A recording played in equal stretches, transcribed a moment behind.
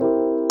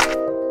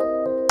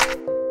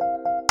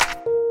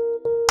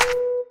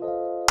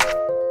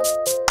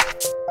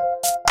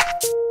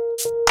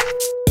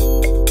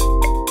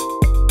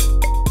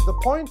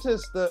point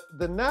is that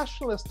the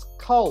nationalist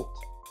cult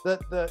that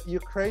the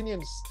Ukrainian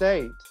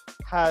state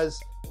has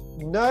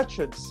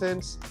nurtured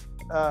since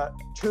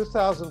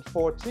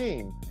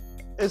 2014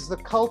 is the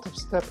cult of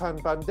Stepan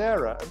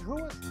Bandera. And who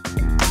is...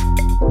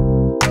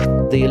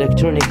 The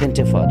Electronic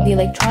Intifada. The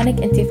Electronic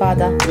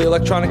Intifada. The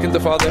Electronic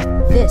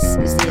Intifada. This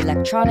is the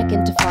Electronic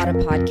Intifada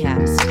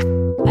podcast.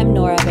 I'm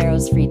Nora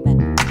Barrows-Friedman.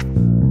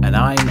 And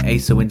I'm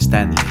Asa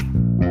Winstanley.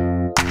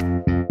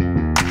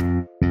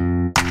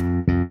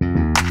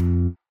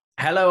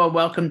 Hello and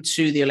welcome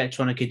to the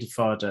Electronic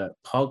Intifada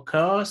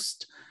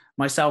podcast.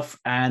 Myself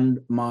and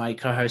my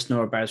co-host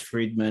Nora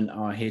Barrows-Friedman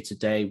are here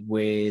today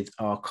with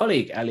our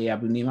colleague Ali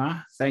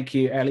Abunimah. Thank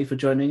you, Ali, for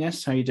joining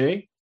us. How are you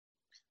doing?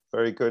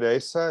 Very good,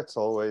 Asa. It's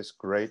always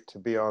great to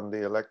be on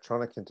the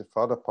Electronic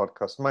Intifada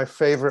podcast, my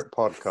favorite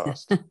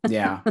podcast.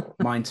 Yeah,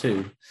 mine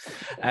too.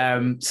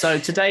 So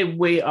today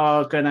we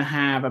are going to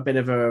have a bit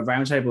of a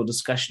roundtable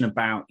discussion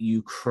about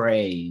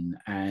Ukraine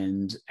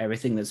and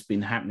everything that's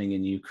been happening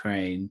in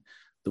Ukraine,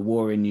 the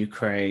war in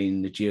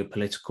Ukraine, the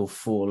geopolitical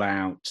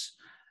fallout,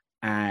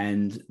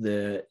 and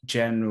the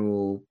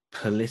general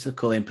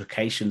political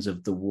implications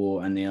of the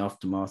war and the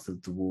aftermath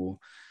of the war.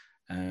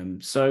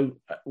 So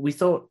we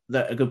thought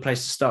that a good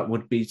place to start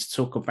would be to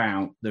talk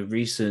about the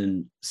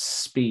recent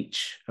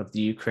speech of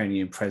the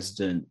Ukrainian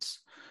president,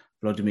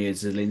 Volodymyr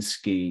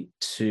Zelensky,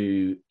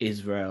 to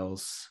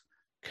Israel's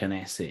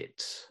Knesset.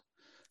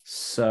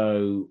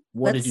 So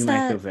what did you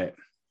make of it?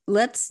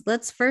 Let's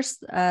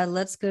first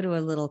let's go to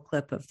a little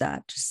clip of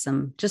that,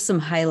 just some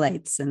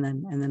highlights, and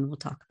then we'll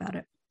talk about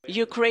it.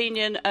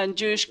 Ukrainian and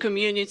Jewish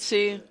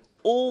community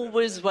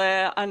always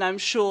were, and I'm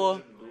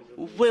sure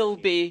will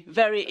be,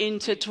 very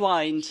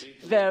intertwined,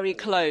 very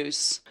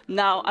close.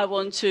 Now I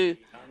want to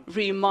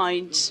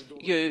remind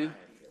you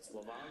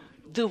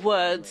the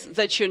words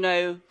that you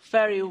know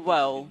very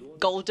well.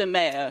 Golda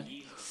Meir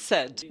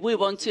said, "We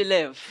want to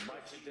live.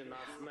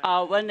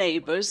 Our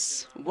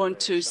neighbors want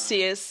to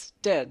see us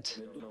dead."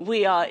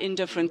 We are in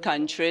different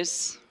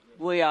countries.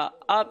 We are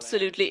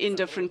absolutely in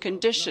different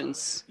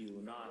conditions.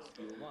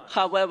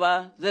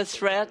 However, the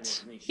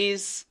threat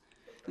is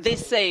the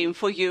same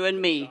for you and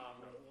me,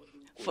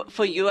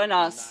 for you and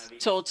us.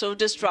 Total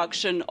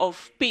destruction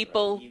of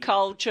people,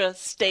 culture,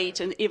 state,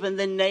 and even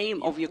the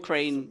name of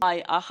Ukraine.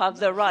 I have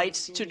the right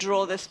to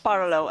draw this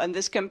parallel and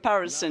this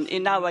comparison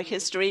in our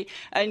history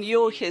and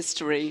your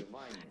history,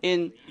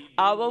 in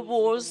our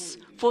wars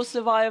for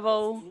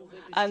survival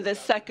and the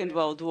Second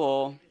World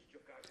War.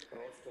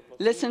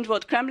 Listen to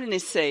what Kremlin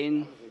is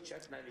saying.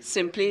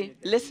 Simply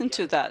listen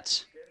to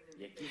that.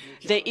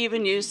 They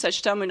even use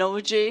such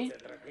terminology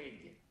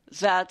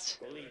that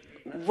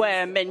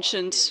were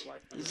mentioned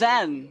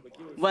then,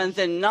 when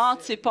the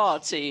Nazi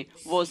Party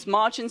was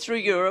marching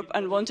through Europe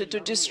and wanted to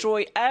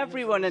destroy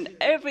everyone and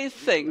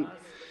everything,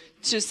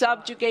 to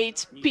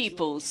subjugate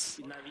peoples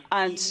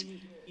and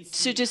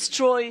to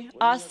destroy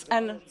us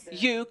and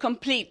you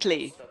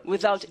completely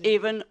without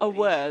even a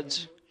word.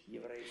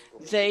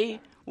 They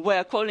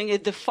were calling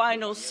it the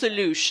final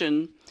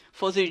solution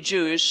for the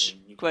Jewish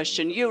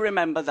question. You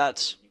remember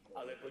that.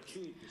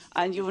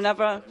 And you will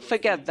never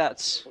forget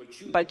that.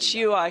 But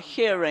you are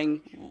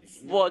hearing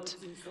what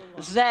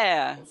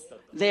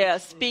they are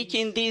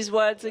speaking these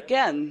words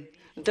again,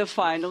 the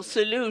final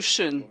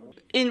solution,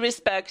 in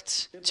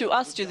respect to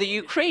us, to the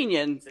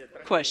Ukrainian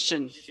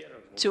question,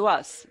 to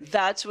us.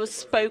 That was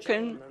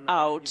spoken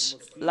out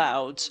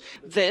loud.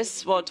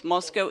 This, what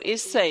Moscow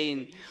is saying.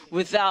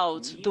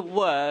 Without the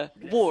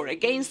war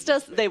against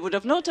us, they would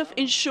have not have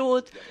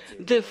ensured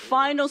the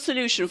final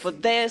solution for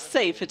their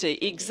safety,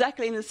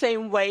 exactly in the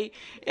same way,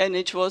 and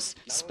it was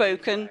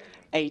spoken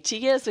 80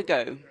 years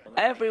ago.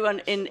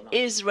 Everyone in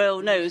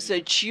Israel knows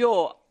that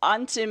your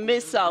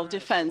anti-missile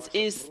defense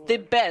is the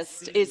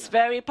best. It's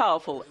very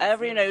powerful.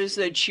 Everyone knows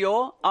that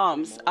your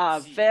arms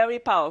are very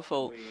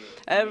powerful.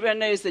 Everyone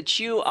knows that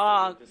you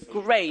are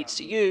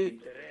great. You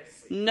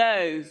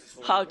know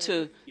how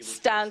to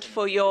stand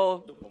for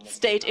your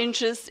state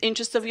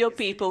interests of your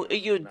people.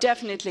 You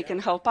definitely can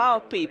help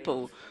our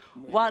people.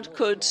 One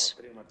could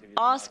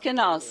ask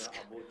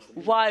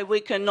why we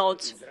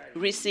cannot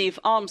receive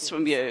arms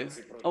from you,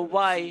 or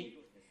why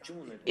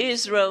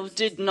Israel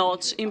did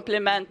not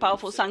implement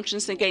powerful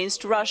sanctions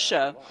against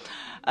Russia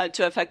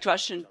to affect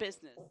Russian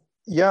business.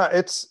 Yeah,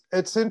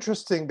 it's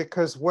interesting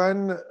because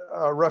when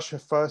Russia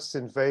first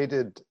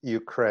invaded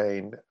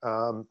Ukraine,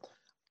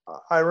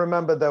 I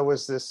remember there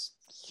was this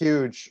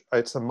huge,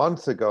 it's a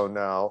month ago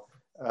now,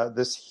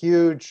 this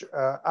huge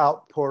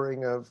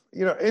outpouring of,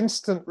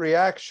 instant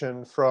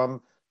reaction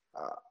from,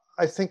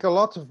 I think, a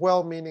lot of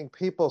well-meaning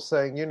people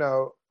saying,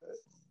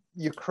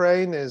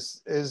 Ukraine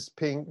is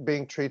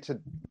being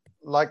treated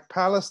like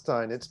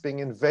Palestine. It's being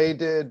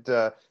invaded.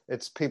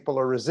 Its people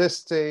are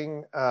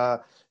resisting.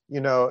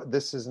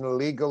 This is an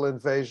illegal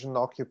invasion,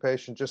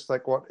 occupation, just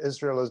like what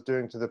Israel is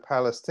doing to the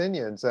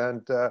Palestinians.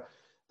 And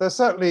there's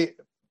certainly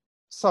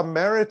some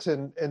merit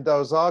in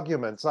those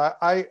arguments.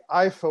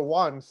 I, for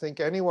one, think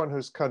anyone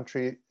whose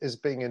country is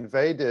being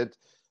invaded,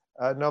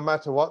 no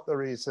matter what the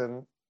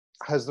reason,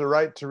 has the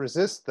right to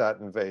resist that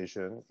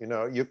invasion. You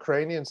know,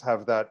 Ukrainians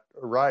have that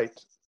right.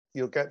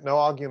 You'll get no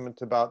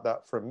argument about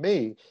that from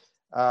me,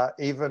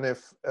 even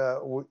if,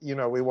 you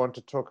know, we want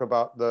to talk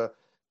about the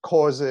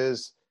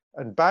causes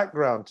and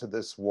background to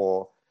this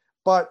war.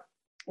 But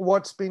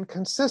what's been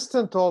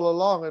consistent all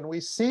along, and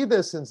we see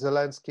this in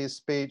Zelensky's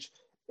speech,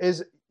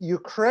 is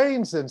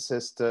Ukraine's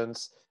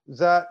insistence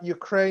that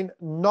Ukraine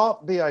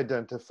not be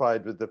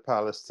identified with the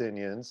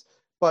Palestinians,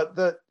 but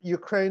that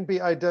Ukraine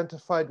be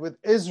identified with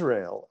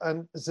Israel.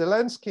 And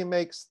Zelensky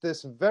makes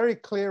this very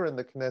clear in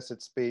the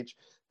Knesset speech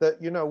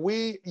that, you know,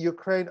 we,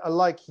 Ukraine, are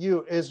like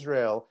you,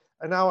 Israel,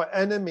 and our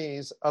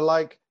enemies are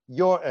like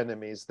your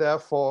enemies.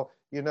 Therefore,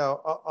 you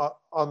know,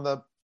 on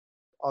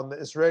the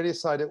Israeli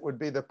side, it would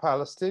be the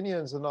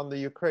Palestinians, and on the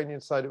Ukrainian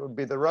side, it would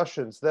be the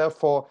Russians.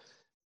 Therefore,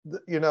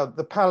 you know,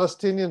 the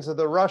Palestinians are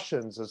the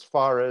Russians as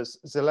far as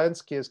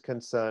Zelensky is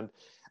concerned.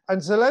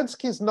 And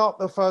Zelensky is not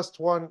the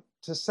first one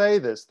to say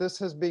this. This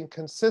has been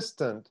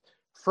consistent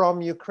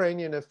from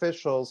Ukrainian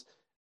officials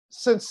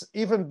since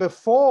even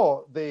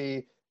before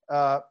the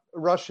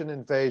Russian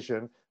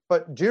invasion.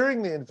 But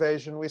during the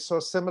invasion, we saw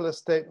similar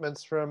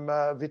statements from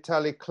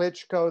Vitaly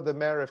Klitschko, the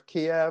mayor of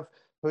Kiev,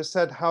 who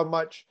said how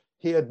much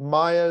he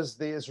admires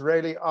the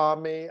Israeli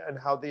army and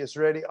how the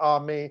Israeli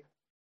army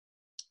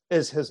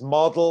is his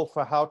model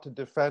for how to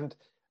defend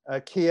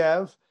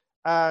Kiev.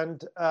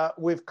 And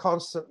we've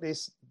constantly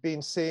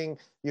been seeing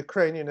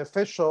Ukrainian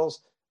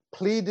officials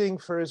pleading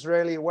for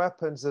Israeli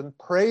weapons and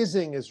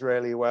praising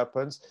Israeli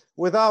weapons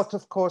without,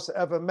 of course,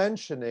 ever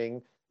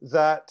mentioning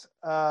that,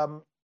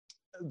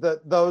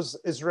 that those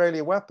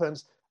Israeli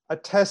weapons are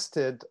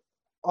tested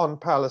on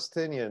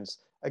Palestinians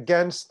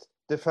against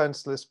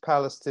defenseless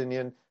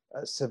Palestinian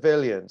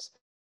civilians.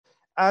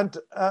 And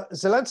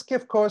Zelensky,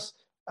 of course,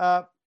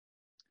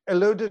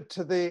 alluded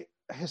to the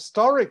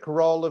historic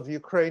role of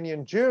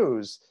Ukrainian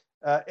Jews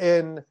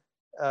in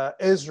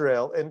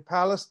Israel, in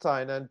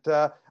Palestine. And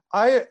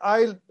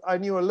I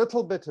knew a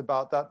little bit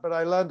about that, but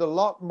I learned a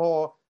lot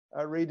more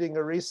reading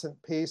a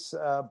recent piece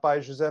by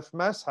Joseph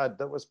Mashad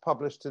that was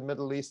published in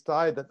Middle East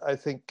Eye that I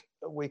think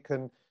we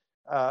can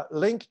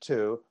link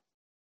to.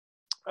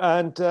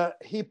 And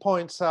he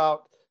points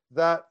out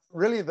that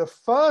really the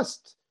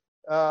first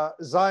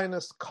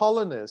Zionist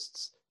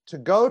colonists to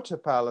go to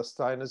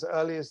Palestine as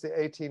early as the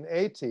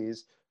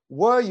 1880s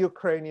were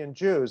Ukrainian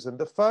Jews. And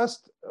the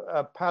first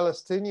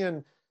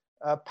Palestinian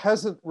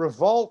peasant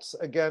revolts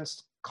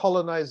against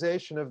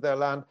colonization of their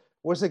land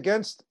was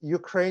against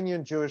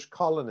Ukrainian Jewish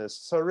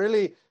colonists. So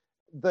really,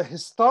 the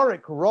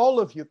historic role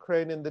of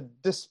Ukraine in the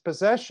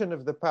dispossession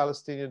of the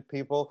Palestinian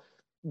people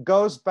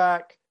goes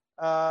back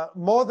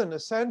more than a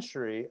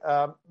century.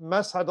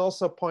 Mashad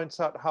also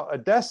points out how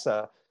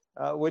Odessa,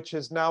 which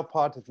is now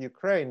part of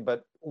Ukraine,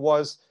 but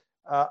was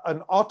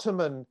an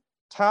Ottoman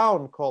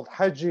town called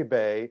Hagi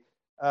Bey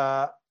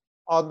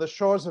on the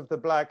shores of the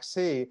Black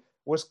Sea,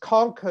 was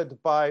conquered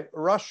by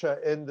Russia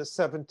in the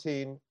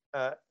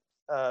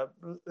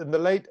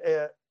late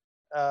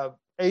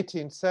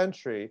 18th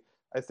century,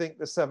 I think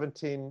the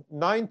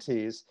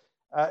 1790s.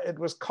 It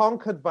was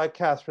conquered by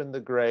Catherine the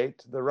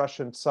Great, the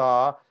Russian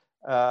Tsar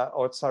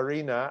or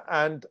Tsarina,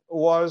 and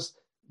was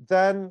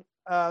then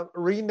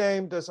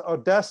renamed as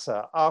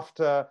Odessa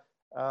after,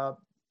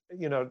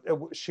 you know,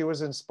 she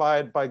was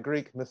inspired by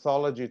Greek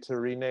mythology to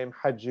rename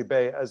Hagi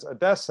Bey as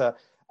Odessa.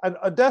 And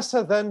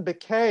Odessa then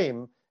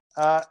became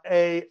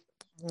a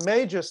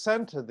major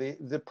center,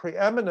 the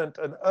preeminent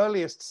and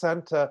earliest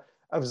center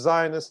of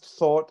Zionist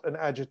thought and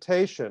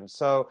agitation.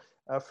 So,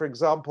 for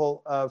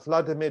example,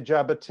 Vladimir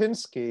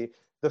Jabotinsky,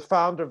 the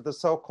founder of the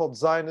so-called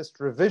Zionist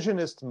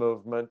revisionist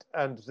movement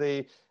and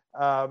the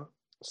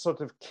sort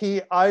of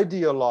key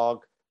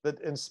ideologue that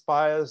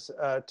inspires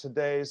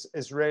today's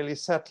Israeli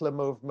settler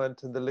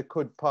movement and the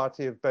Likud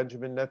party of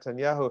Benjamin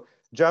Netanyahu,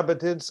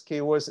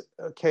 Jabotinsky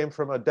came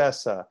from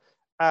Odessa.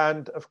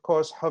 And of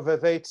course,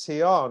 Hovevei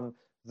Tzion,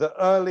 the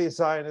early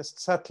Zionist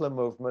settler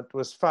movement,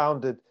 was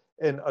founded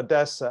in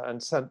Odessa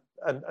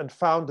and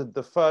founded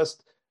the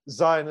first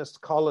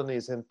Zionist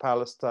colonies in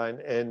Palestine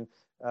in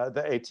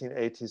the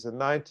 1880s and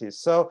 90s.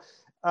 So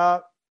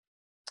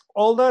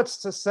all that's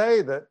to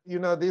say that, you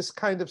know, these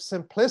kind of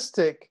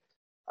simplistic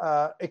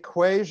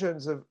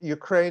equations of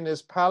Ukraine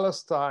is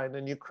Palestine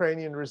and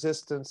Ukrainian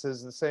resistance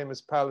is the same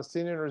as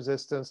Palestinian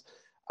resistance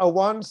are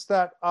ones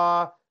that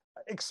are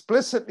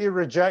explicitly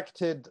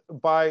rejected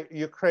by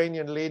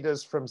Ukrainian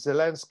leaders from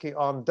Zelensky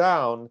on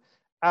down,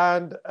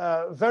 and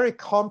very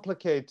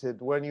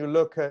complicated when you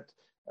look at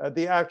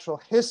the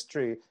actual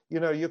history, you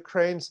know,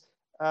 Ukraine's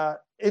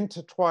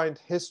intertwined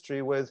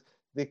history with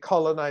the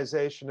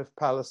colonization of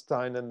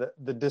Palestine and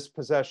the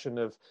dispossession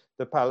of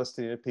the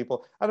Palestinian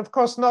people. And of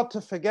course, not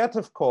to forget,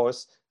 of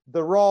course,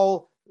 the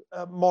role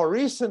more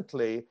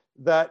recently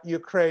that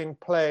Ukraine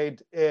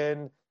played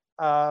in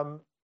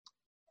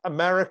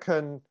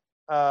American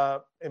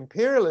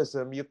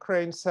imperialism.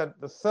 Ukraine sent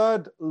the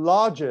third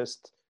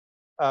largest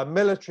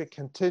military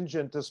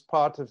contingent as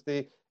part of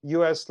the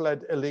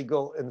US-led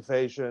illegal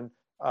invasion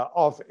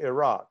of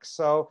Iraq.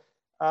 So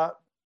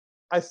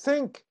I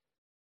think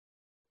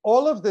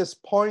all of this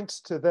points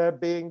to there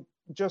being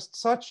just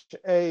such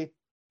a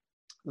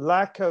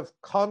lack of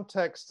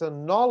context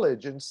and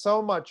knowledge in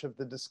so much of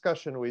the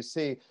discussion we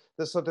see,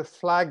 the sort of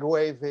flag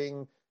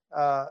waving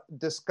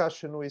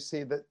discussion we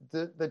see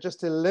that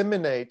just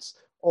eliminates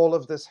all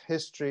of this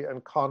history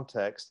and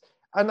context.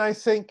 And I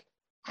think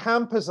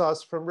hampers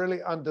us from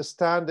really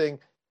understanding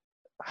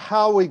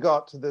how we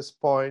got to this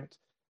point,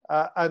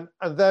 and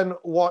then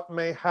what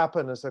may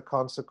happen as a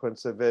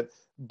consequence of it,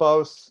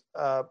 both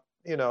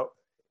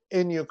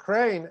in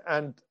Ukraine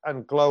and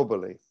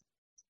globally.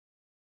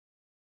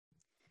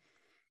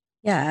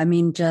 Yeah, I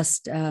mean,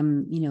 just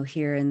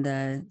here in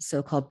the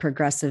so-called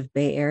progressive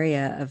Bay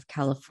Area of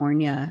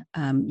California,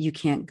 you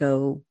can't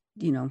go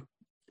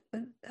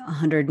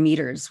 100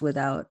 meters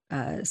without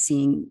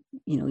seeing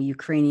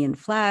Ukrainian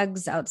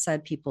flags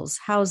outside people's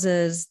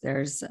houses.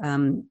 There's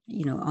on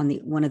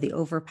one of the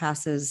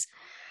overpasses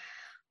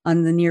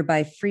on the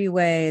nearby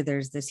freeway,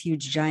 there's this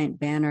huge giant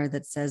banner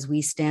that says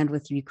 "We stand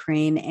with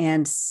Ukraine"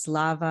 and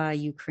 "Slava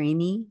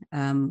Ukraini,"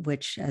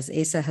 which, as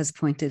Asa has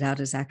pointed out,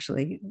 is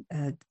actually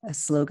a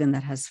slogan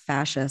that has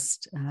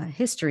fascist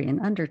history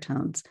and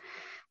undertones.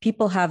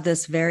 People have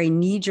this very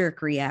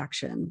knee-jerk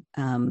reaction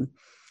of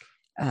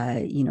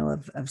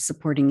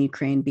supporting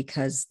Ukraine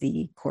because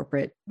the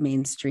corporate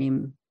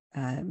mainstream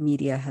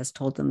media has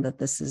told them that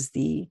this is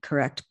the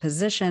correct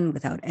position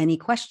without any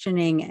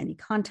questioning, any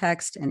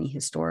context, any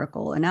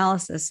historical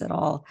analysis at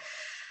all.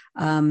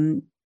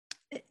 What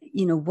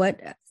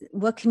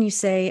can you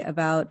say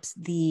about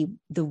the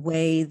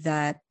way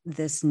that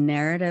this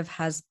narrative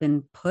has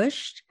been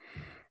pushed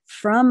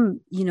from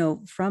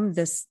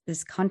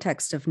this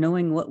context of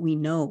knowing what we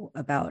know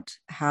about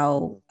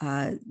how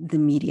the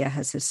media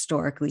has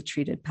historically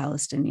treated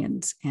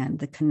Palestinians and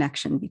the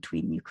connection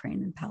between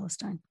Ukraine and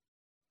Palestine?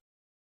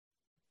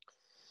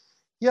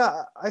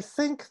 Yeah, I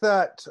think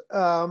that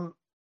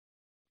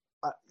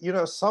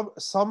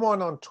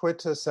someone on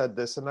Twitter said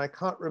this, and I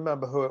can't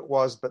remember who it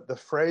was, but the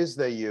phrase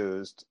they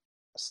used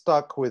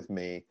stuck with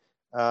me.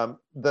 That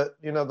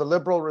the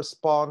liberal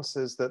response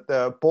is that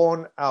they're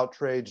born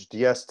outraged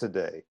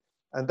yesterday,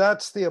 and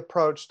that's the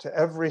approach to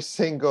every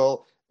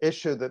single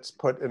issue that's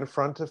put in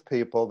front of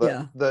people.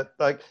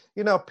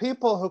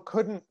 People who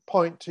couldn't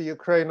point to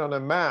Ukraine on a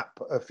map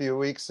a few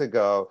weeks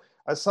ago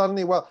are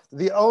suddenly,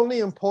 the only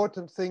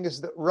important thing is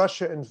that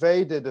Russia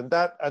invaded, and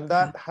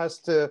that has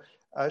to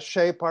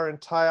shape our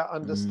entire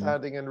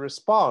understanding and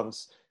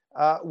response,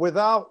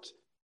 without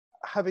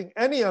having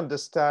any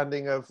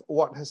understanding of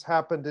what has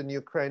happened in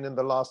Ukraine in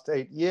the last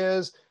 8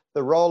 years,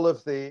 the role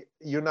of the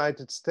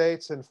United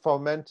States in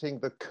fomenting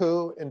the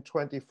coup in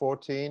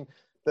 2014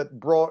 that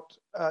brought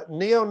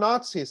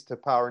neo-Nazis to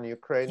power in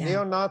Ukraine,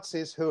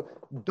 neo-Nazis who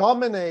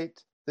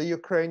dominate the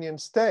Ukrainian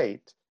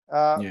state.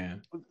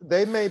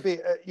 They may be,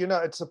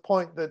 it's a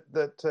point that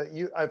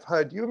I've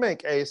heard you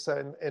make,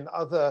 Asa, in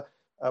other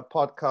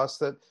podcasts,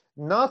 that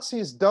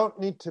Nazis don't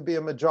need to be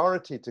a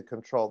majority to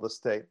control the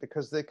state,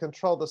 because they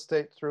control the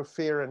state through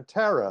fear and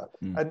terror.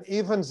 And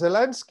even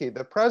Zelensky,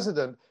 the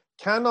president,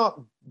 cannot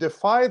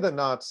defy the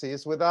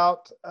Nazis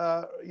without,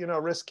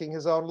 risking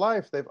his own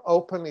life. They've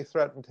openly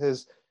threatened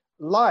his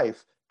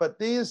life. But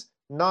these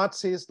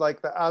Nazis,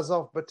 like the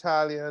Azov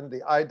Battalion,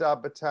 the Ida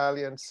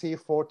Battalion,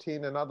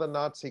 C-14, and other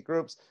Nazi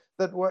groups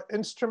that were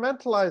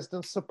instrumentalized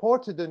and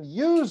supported and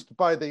used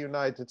by the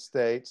United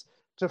States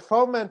to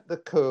foment the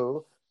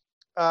coup,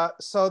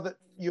 so that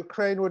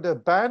Ukraine would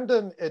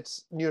abandon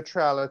its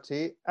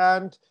neutrality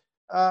and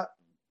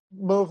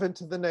move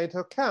into the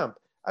NATO camp.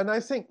 And I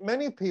think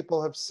many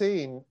people have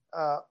seen,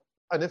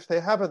 and if they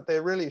haven't, they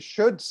really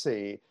should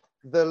see,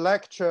 the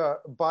lecture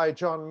by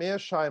John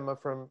Mearsheimer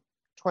from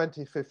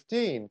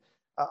 2015.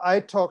 I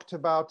talked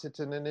about it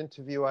in an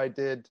interview I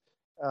did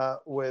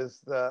with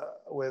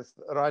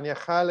Rania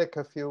Khalik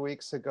a few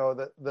weeks ago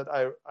that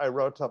I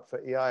wrote up for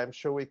EI. I'm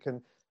sure we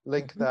can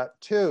link that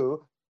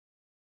too.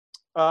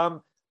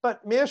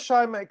 But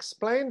Mearsheimer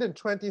explained in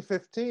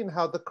 2015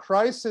 how the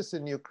crisis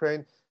in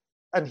Ukraine,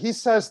 and he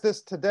says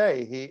this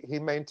today, he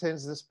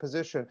maintains this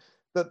position,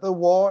 that the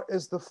war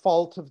is the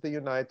fault of the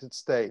United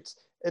States.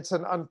 It's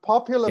an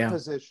unpopular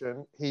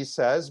position, he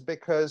says,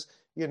 because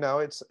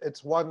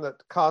it's one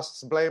that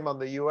casts blame on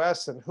the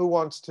US, and who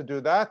wants to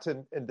do that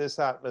in this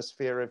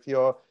atmosphere if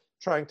you're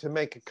trying to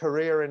make a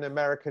career in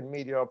American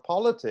media or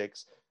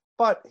politics?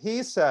 But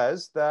he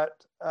says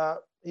that,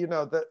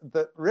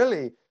 that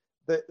really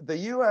the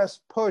US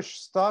push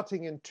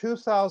starting in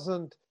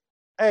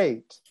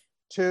 2008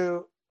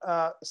 to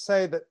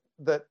say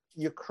that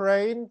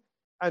Ukraine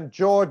and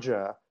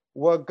Georgia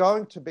were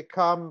going to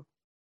become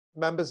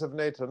members of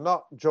NATO,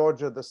 not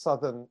Georgia, the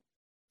southern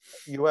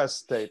US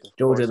state.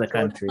 Georgia, the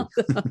country.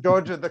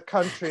 Georgia, the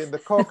country in the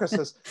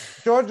Caucasus.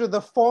 Georgia,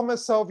 the former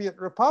Soviet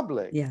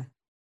republic. Yeah.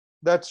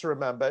 Let's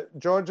remember,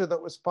 Georgia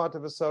that was part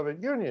of the Soviet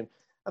Union.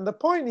 And the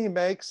point he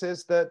makes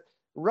is that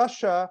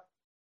Russia,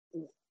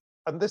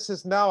 and this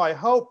is now, I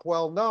hope,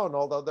 well known,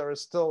 although there are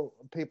still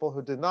people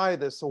who deny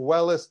this, a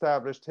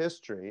well-established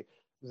history,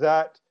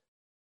 that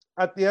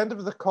at the end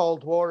of the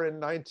Cold War in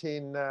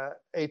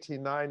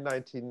 1989,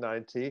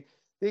 1990,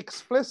 the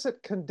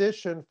explicit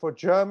condition for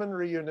German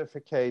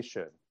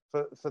reunification,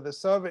 for the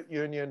Soviet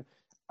Union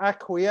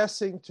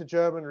acquiescing to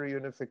German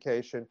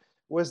reunification,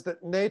 was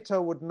that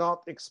NATO would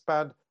not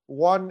expand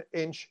 1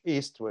 inch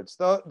eastwards.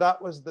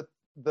 That was the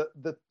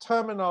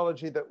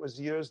terminology that was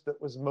used, that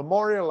was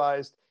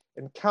memorialized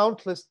in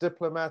countless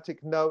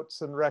diplomatic notes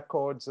and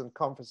records and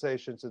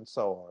conversations and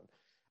so on.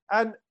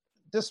 And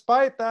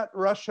despite that,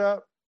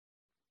 Russia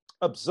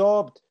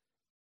absorbed,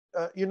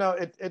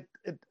 it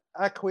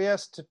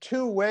acquiesced to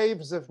 2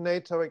 waves of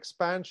NATO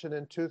expansion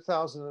in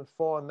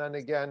 2004, and then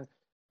again,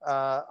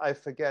 I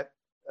forget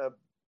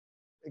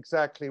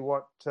exactly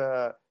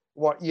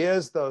what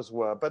years those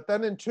were. But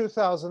then in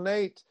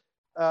 2008,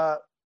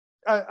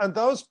 and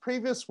those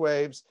previous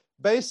waves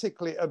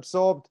basically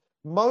absorbed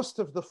most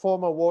of the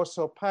former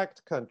Warsaw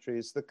Pact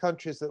countries, the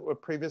countries that were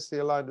previously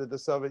aligned with the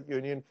Soviet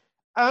Union,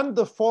 and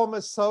the former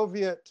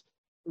Soviet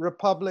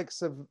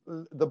republics of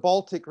the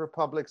Baltic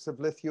republics of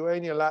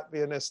Lithuania,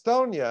 Latvia, and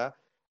Estonia.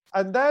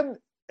 And then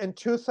in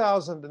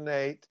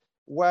 2008,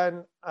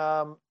 when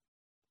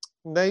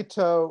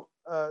NATO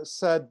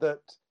said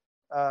that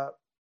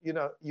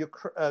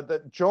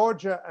that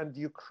Georgia and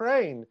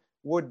Ukraine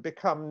would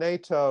become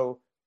NATO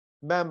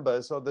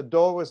members, or the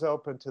door was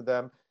open to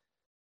them,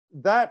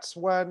 that's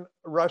when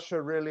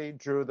Russia really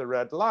drew the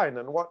red line.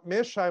 And what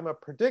Mearsheimer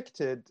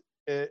predicted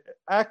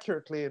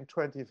accurately in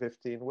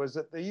 2015 was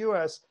that the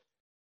US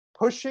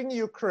pushing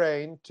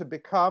Ukraine to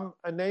become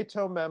a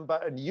NATO member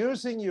and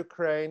using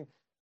Ukraine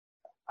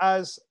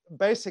as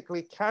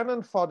basically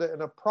cannon fodder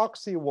in a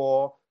proxy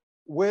war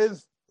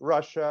with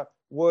Russia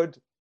would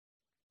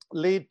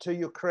lead to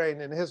Ukraine,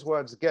 in his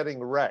words,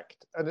 getting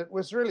wrecked. And it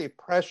was really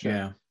prescient.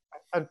 Yeah.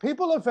 And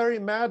people are very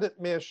mad at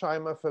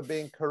Mearsheimer for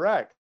being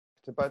correct.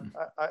 But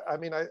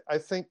I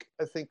think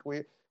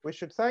we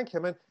should thank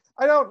him. And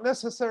I don't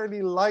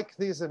necessarily like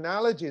these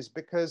analogies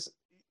because,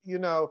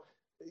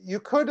 you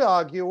could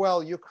argue,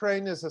 well,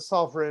 Ukraine is a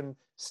sovereign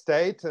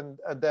state and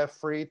they're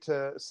free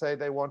to say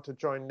they want to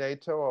join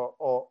NATO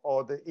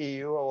or the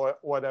EU or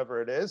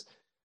whatever it is.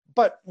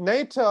 But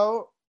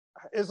NATO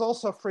is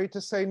also free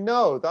to say,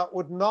 no, that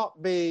would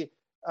not be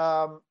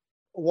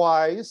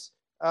wise.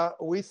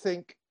 We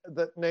think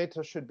that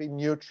NATO should be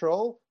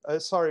neutral.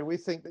 We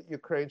think that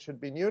Ukraine should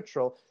be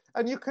neutral.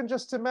 And you can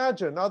just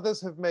imagine,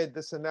 others have made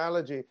this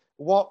analogy,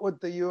 what would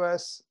the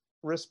US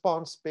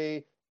response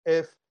be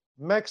if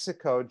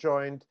Mexico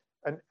joined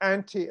an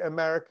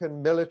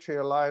anti-American military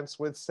alliance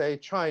with, say,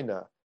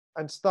 China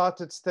and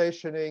started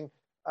stationing,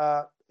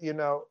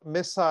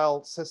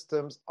 missile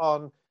systems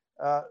on,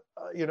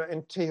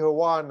 in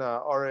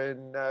Tijuana or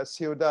in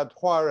Ciudad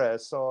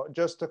Juarez or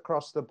just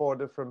across the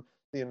border from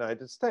the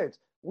United States?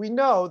 We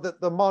know that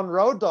the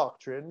Monroe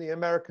Doctrine, the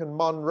American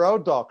Monroe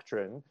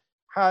Doctrine,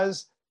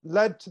 has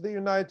led to the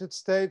United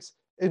States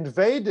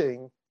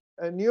invading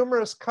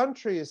numerous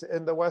countries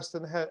in the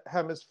Western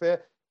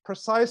Hemisphere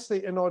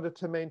precisely in order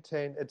to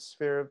maintain its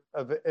sphere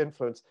of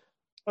influence.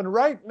 And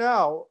right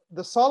now,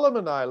 the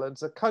Solomon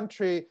Islands, a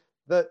country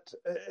that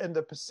in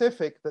the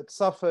Pacific that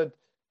suffered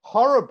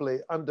horribly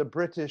under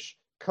British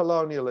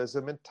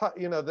colonialism, and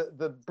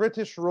the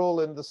British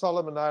rule in the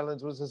Solomon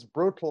Islands was as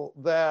brutal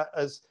there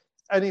as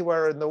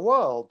anywhere in the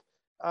world,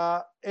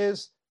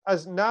 is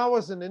as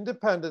an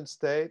independent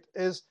state,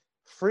 is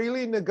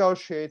freely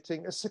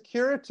negotiating a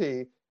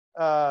security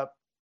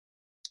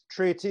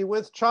treaty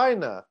with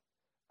China.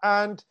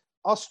 And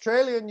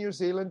Australia and New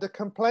Zealand are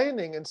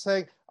complaining and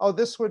saying, oh,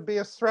 this would be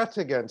a threat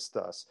against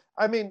us.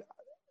 I mean,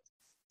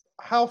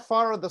 how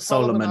far are the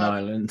Solomon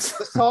Islands?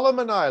 The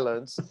Solomon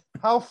Islands,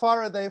 how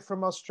far are they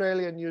from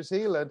Australia and New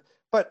Zealand?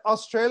 But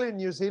Australia and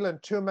New Zealand,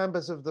 2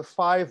 members of the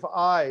Five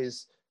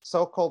Eyes,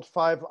 so-called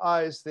Five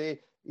Eyes, the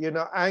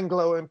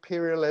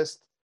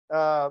Anglo-imperialist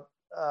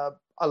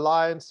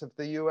alliance of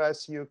the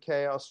US, UK,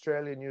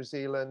 Australia, New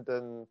Zealand,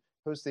 and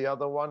who's the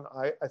other one?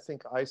 I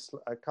think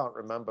Iceland. I can't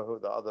remember who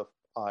the other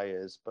I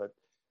is, but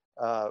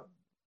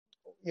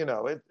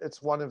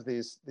it's one of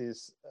these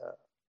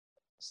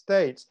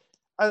states.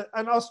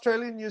 And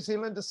Australia and New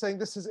Zealand are saying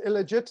this is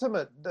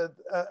illegitimate, that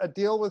a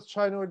deal with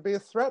China would be a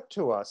threat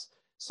to us.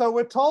 So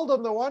we're told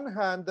on the one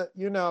hand that,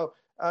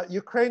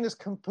 Ukraine is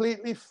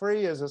completely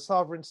free as a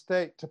sovereign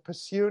state to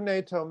pursue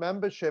NATO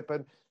membership,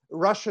 and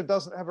Russia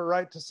doesn't have a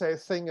right to say a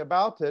thing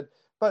about it.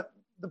 But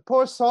the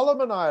poor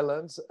Solomon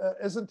Islands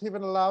isn't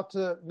even allowed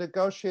to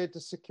negotiate a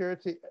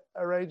security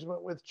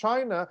arrangement with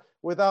China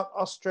without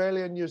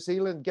Australia and New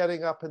Zealand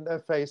getting up in their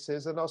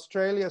faces, and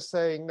Australia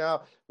saying,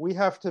 now we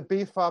have to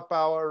beef up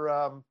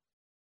our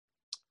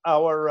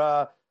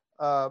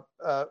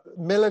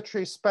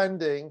military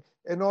spending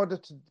in order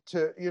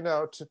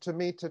to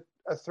meet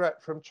a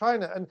threat from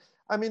China. And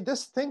I mean,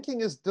 this thinking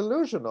is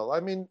delusional.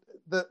 I mean,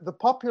 the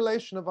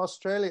population of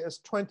Australia is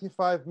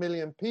 25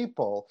 million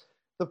people.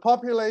 The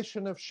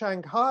population of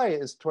Shanghai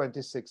is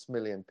 26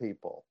 million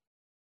people.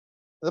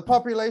 The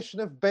population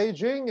of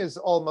Beijing is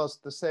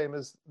almost the same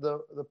as the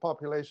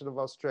population of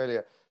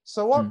Australia.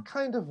 So what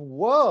kind of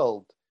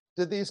world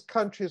do these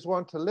countries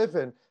want to live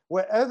in,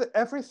 where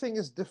everything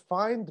is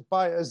defined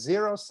by a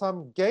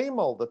zero-sum game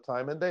all the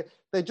time, and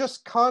they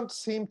just can't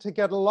seem to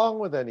get along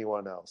with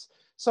anyone else.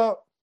 So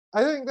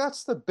I think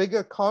that's the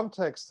bigger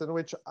context in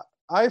which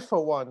I,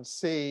 for one,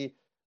 see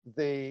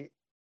the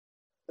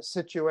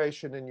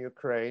situation in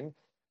Ukraine,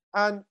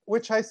 and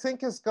which I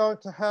think is going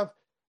to have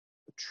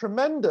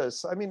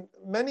tremendous, I mean,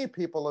 many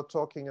people are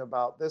talking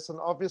about this, and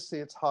obviously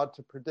it's hard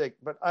to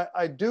predict, but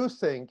I do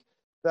think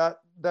that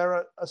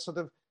there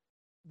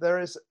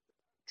is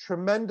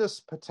tremendous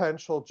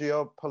potential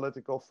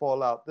geopolitical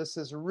fallout. This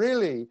is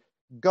really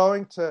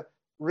going to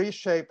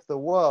reshape the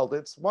world.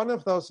 It's one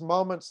of those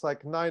moments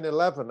like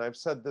 9/11, I've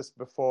said this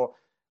before,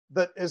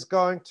 that is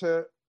going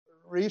to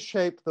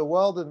reshape the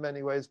world in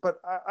many ways. But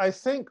I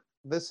think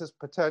this is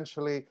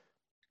potentially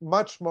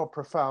much more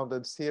profound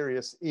and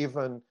serious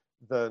even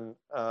than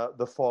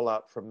the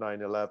fallout from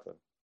 9/11.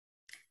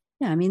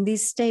 Yeah, I mean,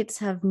 these states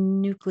have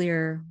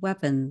nuclear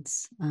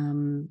weapons.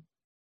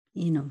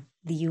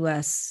 The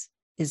U.S.,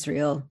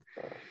 Israel.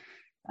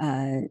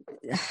 I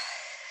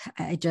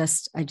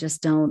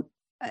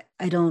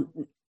don't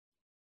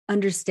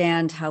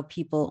understand how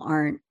people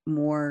aren't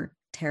more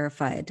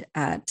terrified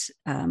at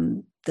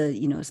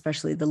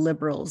especially the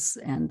liberals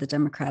and the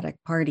Democratic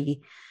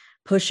Party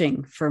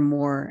pushing for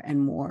more and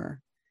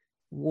more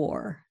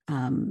war,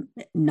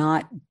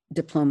 not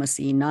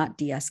diplomacy, not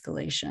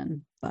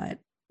de-escalation, but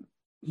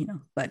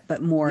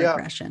more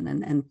aggression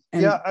and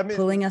I mean,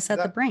 pulling us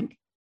at the brink.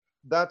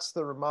 That's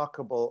the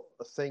remarkable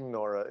thing,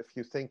 Nora, if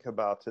you think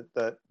about it,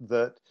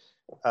 that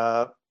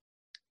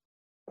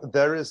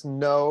there is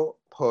no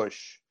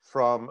push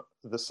from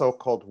the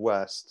so-called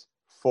West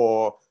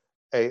for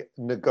a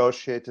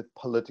negotiated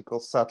political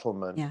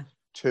settlement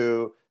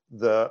to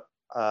the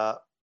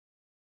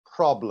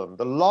problem,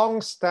 the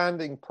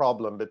long-standing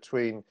problem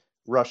between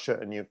Russia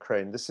and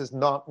Ukraine. This is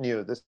not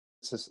new. This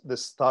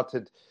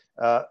started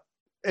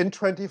in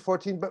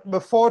 2014, but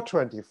before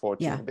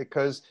 2014,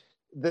 because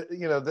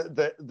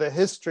the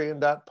history in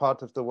that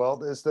part of the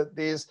world is that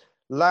these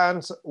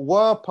lands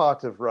were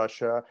part of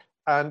Russia,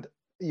 and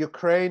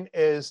Ukraine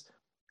is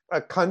a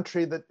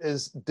country that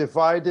is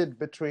divided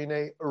between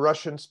a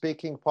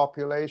Russian-speaking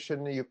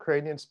population, a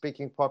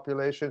Ukrainian-speaking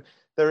population.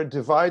 There are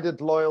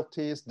divided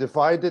loyalties,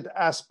 divided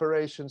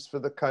aspirations for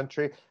the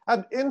country.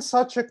 And in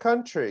such a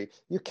country,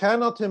 you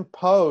cannot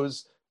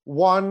impose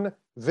one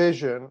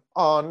vision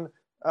on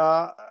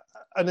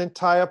an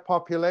entire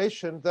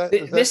population.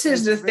 This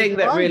is the thing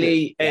that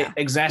really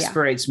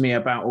exasperates me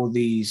about all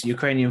these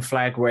Ukrainian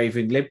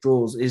flag-waving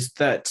liberals is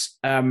that,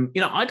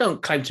 I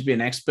don't claim to be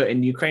an expert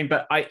in Ukraine,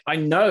 but I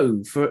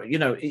know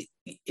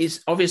it's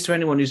obvious to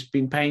anyone who's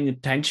been paying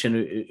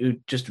attention, who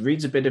just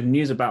reads a bit of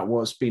news about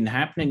what's been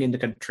happening in the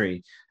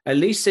country. At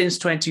least since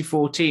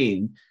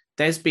 2014,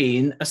 there's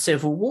been a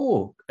civil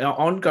war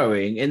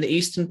ongoing in the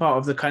eastern part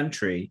of the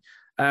country.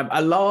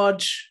 A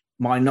large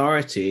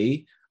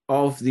minority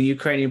of the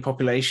Ukrainian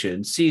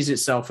population sees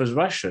itself as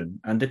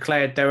Russian and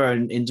declared their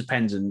own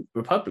independent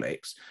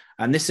republics.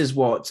 And this is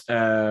what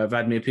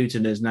Vladimir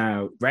Putin has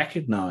now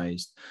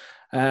recognized.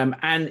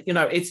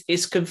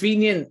 It's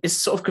convenient. It's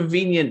sort of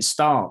convenient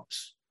start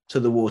to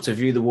the war to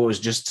view the war as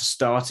just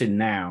starting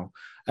now.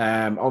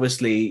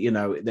 Obviously,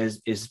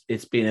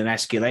 it's been an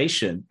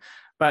escalation.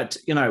 But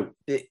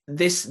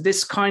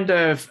this kind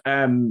of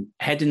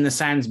head in the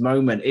sands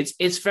moment,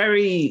 it's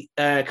very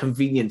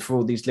convenient for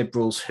all these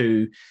liberals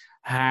who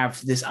have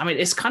this. I mean,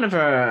 it's kind of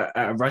a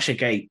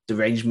Russiagate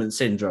derangement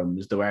syndrome,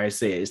 is the way I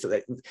see it. Is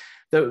that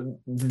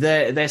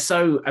they're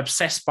so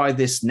obsessed by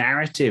this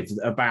narrative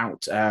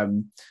about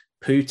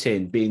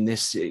Putin being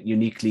this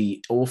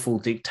uniquely awful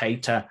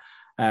dictator,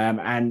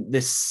 and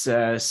this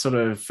sort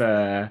of,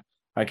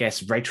 I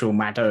guess, Rachel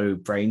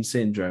Maddow brain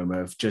syndrome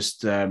of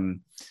just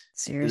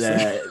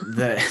seriously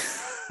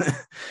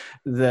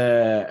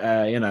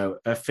the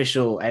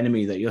official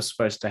enemy that you're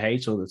supposed to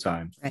hate all the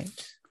time, right?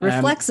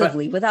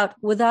 Reflexively,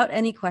 without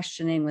any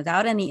questioning,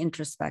 without any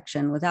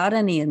introspection, without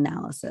any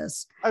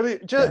analysis. I mean,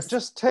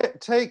 just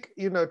take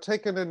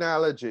an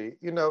analogy.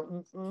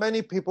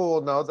 Many people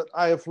will know that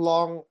I have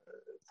long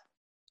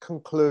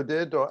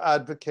concluded or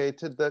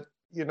advocated that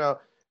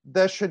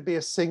there should be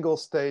a single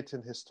state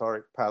in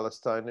historic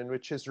Palestine in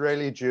which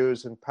Israeli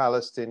Jews and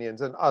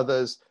Palestinians and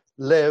others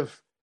live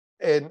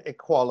in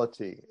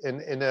equality,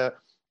 in a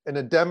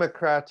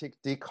democratic,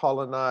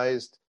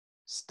 decolonized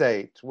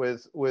state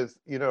with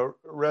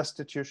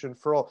restitution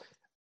for all.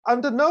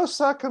 Under no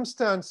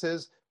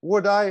circumstances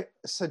would I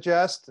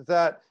suggest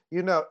that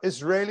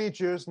Israeli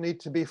Jews need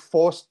to be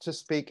forced to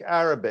speak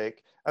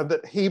Arabic and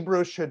that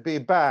Hebrew should be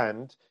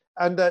banned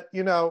and that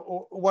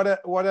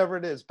whatever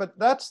it is. But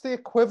that's the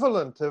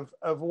equivalent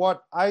of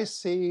what I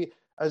see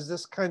as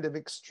this kind of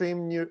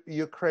extreme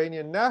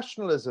Ukrainian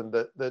nationalism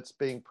that's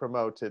being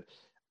promoted.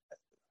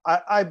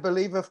 I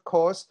believe, of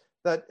course,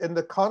 that in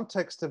the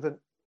context of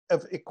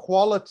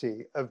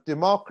equality, of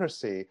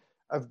democracy,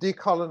 of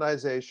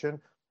decolonization,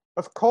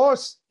 of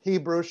course,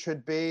 Hebrew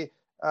should be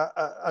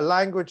a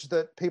language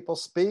that people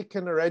speak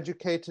and are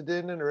educated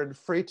in and are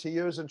free to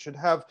use and should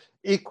have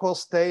equal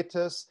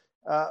status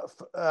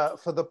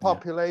for the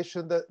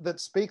population that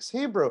speaks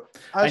Hebrew.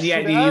 And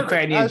yet the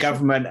Ukrainian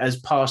government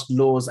has passed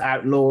laws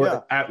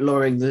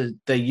outlawing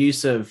the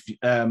use of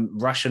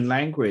Russian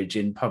language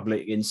in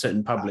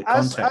certain public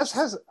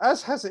contexts.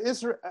 As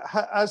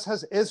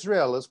has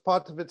Israel as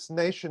part of its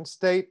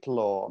nation-state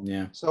law,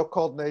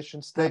 so-called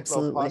nation-state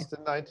law passed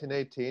in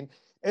 1918.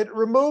 It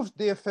removed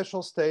the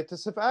official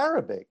status of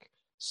Arabic.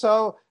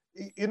 So,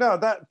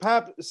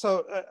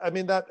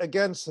 that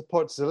again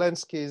supports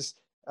Zelensky's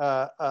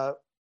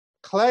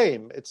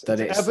claim. It's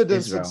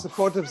evidence Israel. in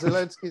support of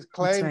Zelensky's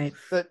claim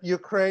that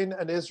Ukraine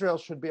and Israel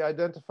should be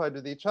identified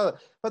with each other.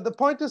 But the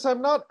point is,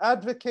 I'm not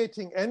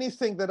advocating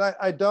anything that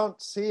I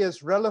don't see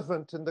as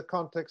relevant in the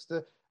context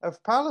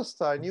of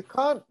Palestine. You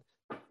can't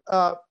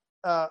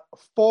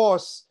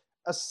force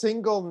a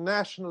single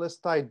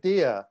nationalist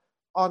idea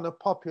on a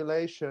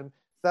population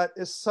that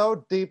is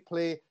so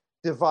deeply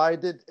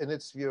divided in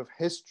its view of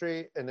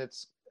history, in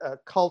its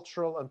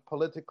cultural and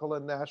political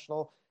and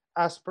national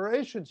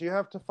aspirations. You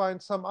have to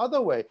find some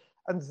other way.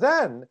 And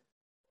then,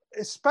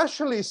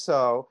 especially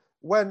so,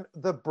 when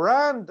the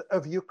brand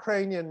of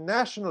Ukrainian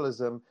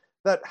nationalism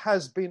that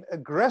has been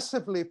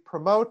aggressively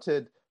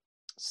promoted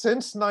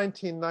since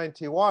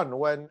 1991,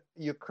 when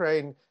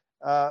Ukraine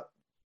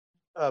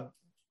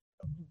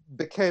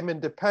became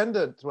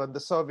independent, when the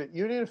Soviet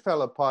Union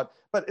fell apart,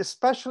 but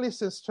especially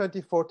since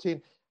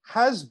 2014,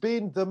 has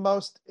been the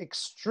most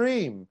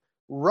extreme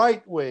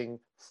right-wing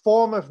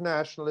form of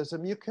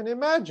nationalism you can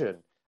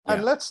imagine.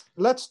 And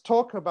let's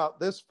talk about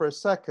this for a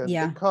second,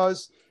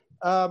 because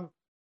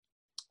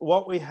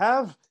what we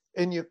have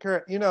in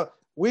Ukraine,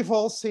 we've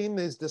all seen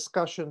these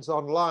discussions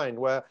online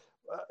where,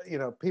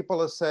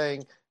 people are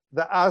saying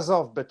the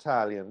Azov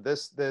Battalion,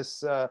 this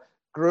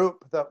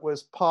group that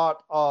was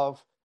part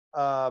of,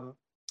 the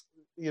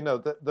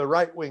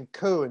right-wing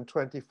coup in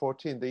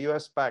 2014, the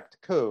US-backed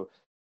coup,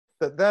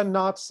 that they're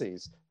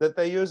Nazis, that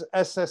they use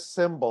SS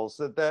symbols,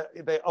 that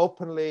they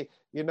openly,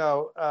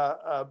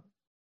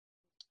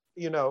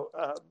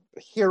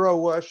 hero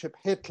worship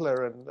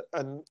Hitler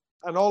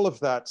and all of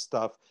that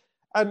stuff.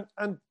 And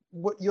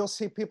what you'll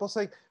see people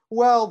saying,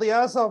 well, the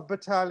Azov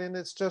Battalion,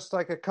 it's just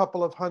like a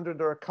couple of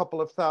hundred or a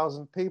couple of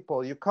thousand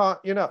people. You can't,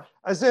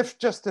 as if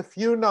just a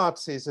few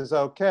Nazis is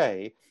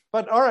okay.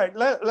 But all right,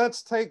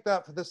 let's take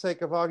that for the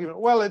sake of argument.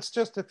 Well, it's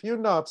just a few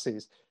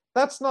Nazis.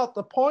 That's not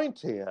the point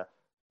here.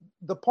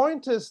 The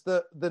point is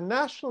that the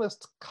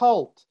nationalist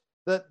cult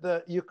that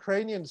the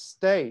Ukrainian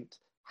state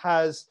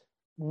has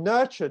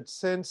nurtured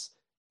since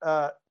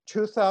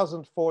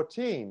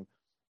 2014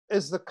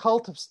 is the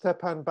cult of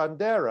Stepan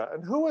Bandera.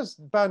 And who was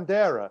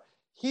Bandera?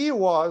 He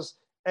was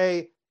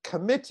a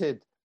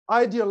committed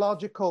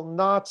ideological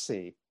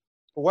Nazi,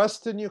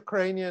 Western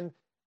Ukrainian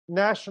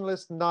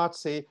nationalist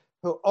Nazi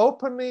who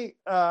openly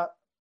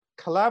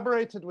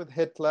collaborated with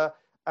Hitler,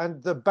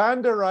 and the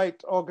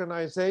Banderite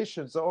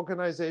organizations, the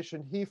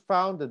organization he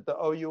founded, the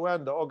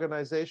OUN, the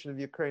Organization of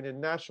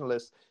Ukrainian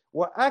Nationalists,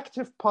 were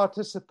active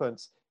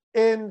participants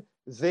in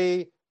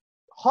the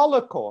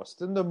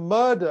Holocaust, in the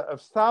murder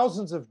of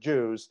thousands of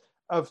Jews,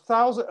 of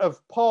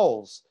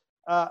Poles,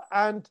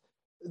 and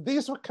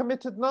these were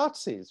committed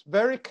Nazis,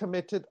 very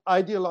committed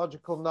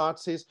ideological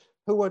Nazis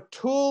who were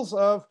tools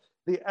of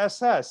the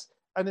SS.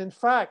 And in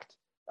fact,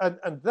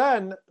 and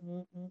then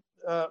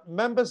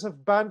members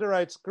of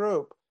Banderite's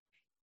group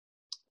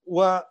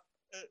were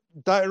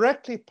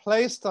directly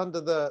placed under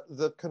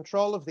the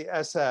control of the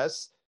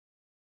SS,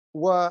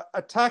 were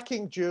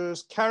attacking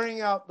Jews,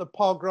 carrying out the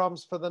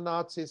pogroms for the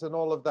Nazis and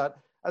all of that.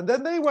 And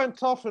then they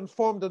went off and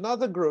formed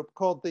another group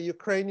called the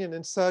Ukrainian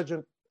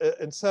Insurgent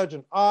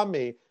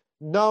Army,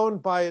 known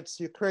by its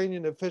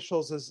Ukrainian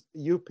officials as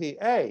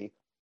UPA.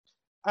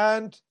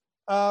 And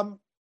the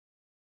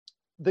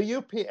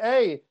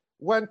UPA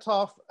went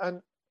off,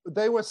 and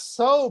they were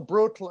so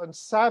brutal and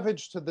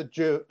savage to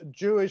the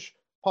Jewish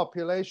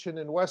population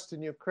in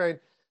Western Ukraine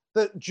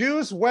that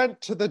Jews went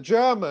to the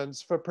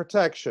Germans for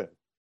protection.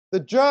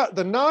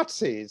 The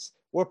Nazis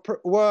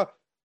were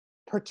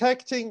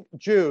protecting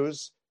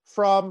Jews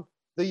from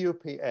the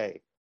UPA.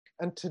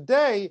 And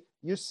today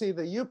you see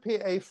the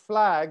UPA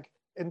flag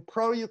in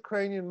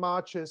pro-Ukrainian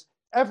marches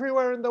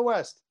everywhere in the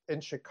West, in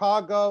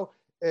Chicago,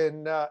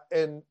 in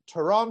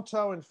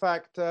Toronto. In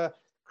fact,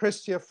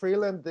 Chrystia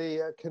Freeland,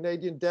 the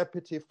Canadian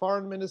Deputy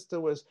Foreign Minister,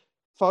 was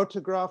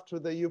photographed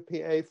with the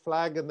UPA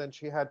flag, and then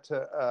she had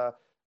to,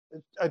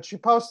 and she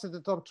posted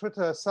it on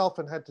Twitter herself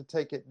and had to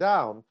take it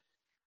down.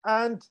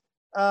 And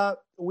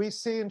we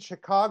see in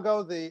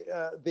Chicago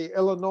the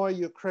Illinois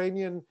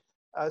Ukrainian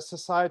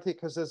Society,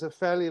 because there's a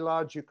fairly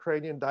large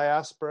Ukrainian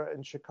diaspora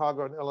in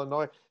Chicago and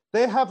Illinois.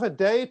 They have a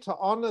day to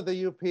honor the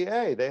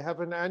UPA. They have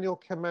an annual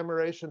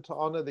commemoration to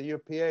honor the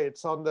UPA.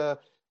 It's on the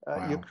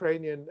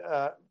Ukrainian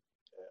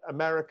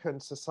American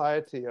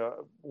Society,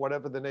 or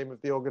whatever the name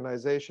of the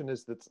organization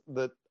is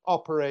that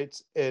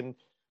operates in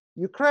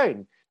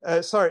Ukraine,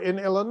 in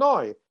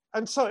Illinois.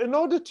 And so in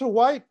order to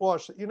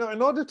whitewash, in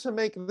order to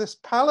make this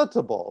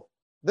palatable,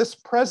 this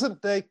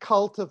present day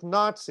cult of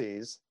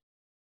Nazis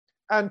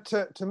and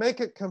to make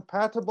it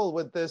compatible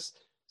with this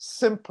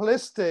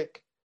simplistic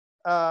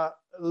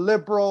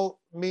liberal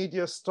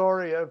media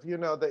story of, you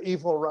know, the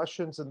evil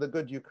Russians and the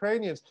good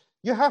Ukrainians,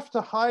 you have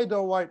to hide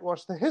or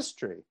whitewash the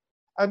history.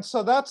 And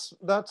so that's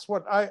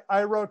what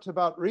I wrote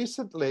about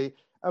recently,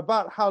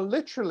 about how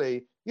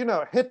literally, you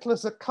know,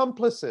 Hitler's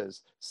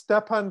accomplices,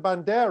 Stepan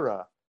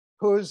Bandera,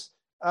 whose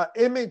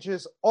image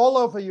is all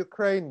over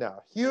Ukraine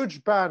now,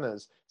 huge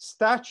banners,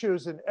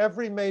 statues in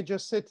every major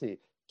city.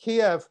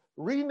 Kiev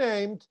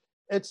renamed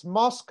its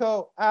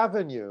Moscow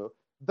Avenue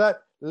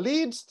that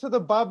leads to the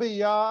Baba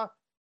Yar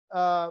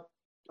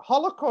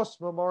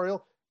Holocaust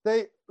Memorial.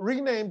 They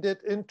renamed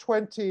it in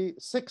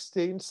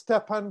 2016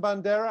 Stepan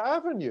Bandera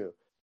Avenue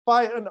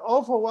by an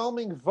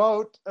overwhelming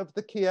vote of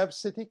the Kiev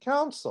City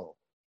Council.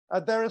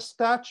 There are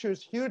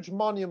statues, huge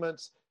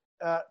monuments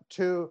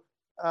to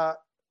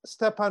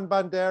Stepan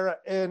Bandera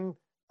in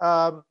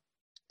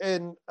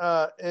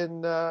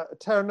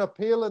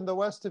Ternopil in the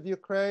west of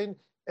Ukraine,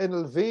 in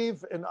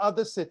Lviv, in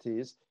other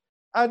cities.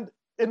 And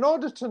in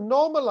order to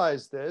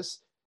normalize this,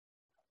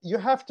 you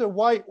have to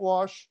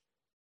whitewash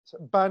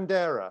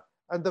Bandera.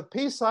 And the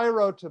piece I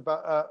wrote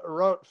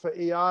for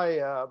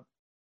EI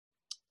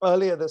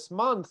earlier this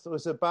month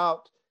was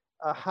about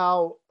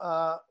how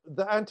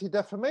the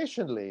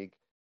Anti-Defamation League,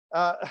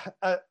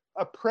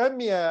 a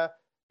premier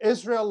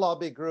Israel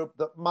lobby group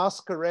that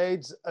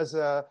masquerades as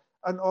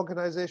an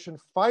organization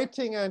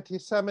fighting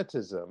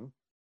anti-Semitism,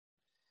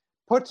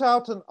 put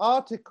out an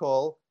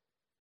article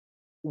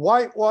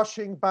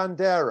whitewashing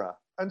Bandera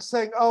and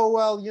saying, oh,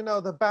 well, you know,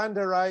 the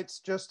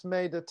Banderites just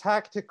made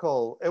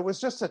it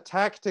was just a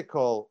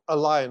tactical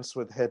alliance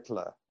with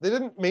Hitler. They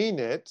didn't mean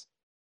it.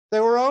 They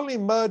were only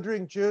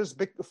murdering Jews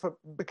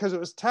because it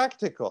was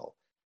tactical.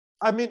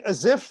 I mean,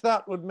 as if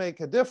that would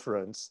make a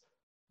difference.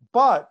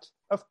 But,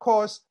 of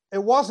course,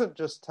 it wasn't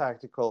just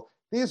tactical.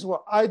 These were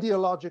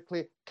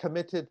ideologically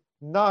committed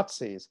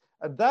Nazis.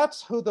 And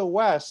that's who the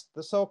West,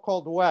 the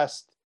so-called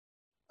West,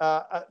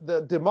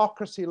 the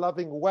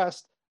democracy-loving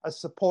West, are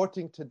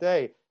supporting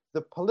today.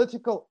 The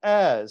political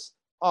heirs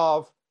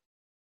of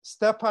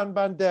Stepan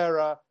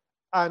Bandera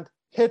and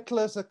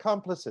Hitler's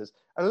accomplices.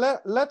 And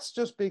let's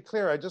just be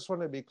clear. I just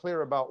want to be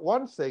clear about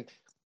one thing.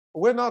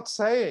 I'm not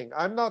saying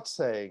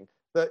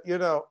that, you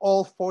know,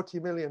 all 40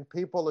 million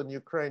people in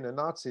Ukraine are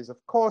Nazis. Of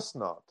course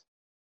not.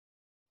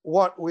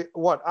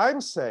 What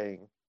I'm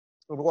saying,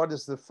 and what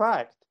is the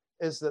fact,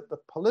 is that the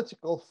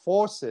political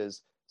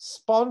forces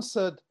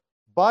sponsored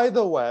by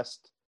the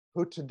West,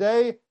 who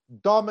today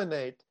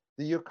dominate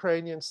the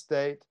Ukrainian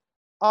state,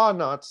 are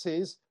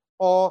Nazis,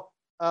 or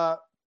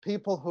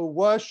people who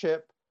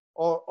worship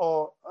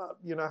or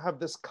you know, have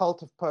this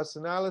cult of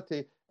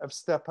personality of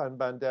Stepan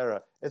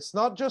Bandera. It's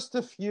not just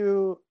a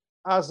few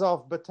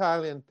Azov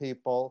battalion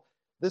people.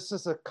 This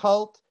is a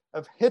cult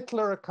of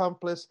Hitler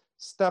accomplice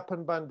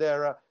Stepan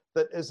Bandera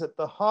that is at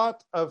the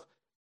heart of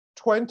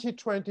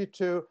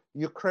 2022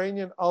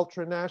 Ukrainian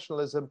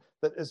ultranationalism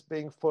that is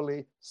being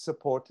fully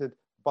supported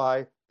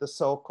by the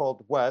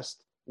so-called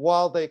West,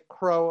 while they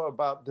crow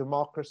about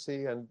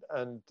democracy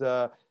and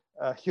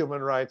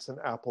human rights and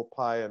apple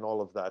pie and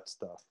all of that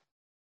stuff.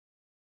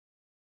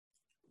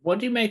 What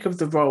do you make of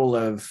the role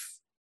of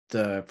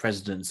the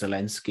President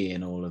Zelensky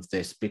in all of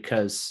this?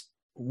 Because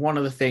one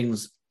of the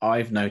things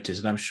I've noticed,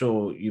 and I'm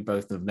sure you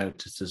both have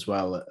noticed as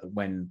well,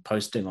 when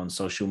posting on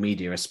social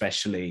media,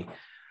 especially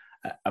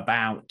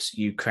about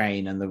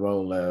Ukraine and the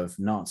role of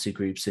Nazi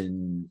groups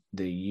in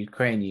the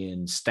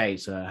Ukrainian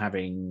state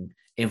having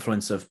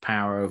influence of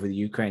power over the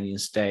Ukrainian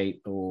state,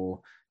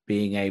 or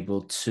being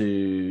able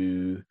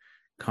to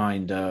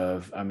kind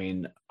of, I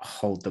mean,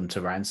 hold them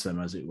to ransom,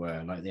 as it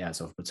were, like the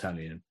Azov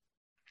battalion.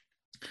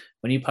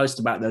 When you post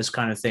about those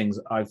kind of things,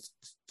 I've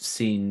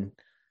seen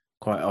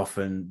quite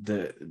often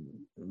the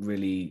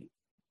really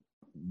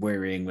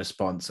worrying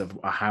response of,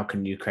 how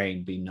can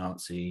Ukraine be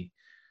Nazi?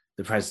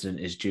 The president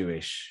is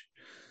Jewish.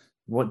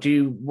 What do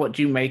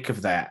you make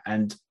of that?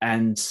 And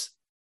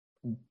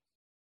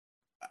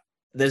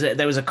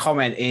there was a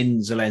comment in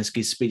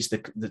Zelensky's speech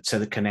to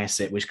the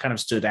Knesset which kind of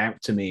stood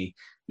out to me.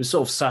 It was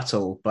sort of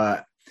subtle,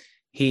 but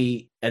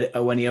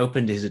when he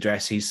opened his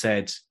address, he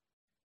said,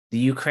 the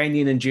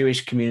Ukrainian and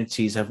Jewish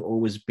communities have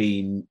always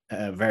been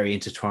very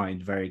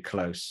intertwined, very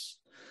close.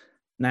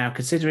 Now,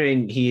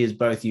 considering he is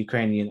both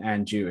Ukrainian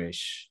and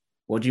Jewish,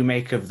 what do you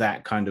make of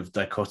that kind of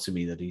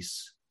dichotomy that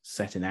he's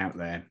setting out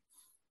there?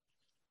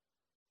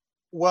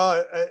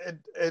 Well,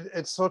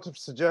 it sort of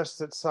suggests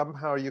that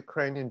somehow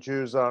Ukrainian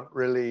Jews aren't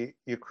really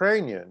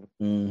Ukrainian,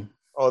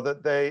 or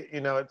that they, you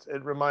know,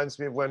 it reminds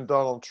me of when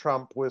Donald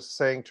Trump was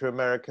saying to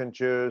American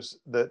Jews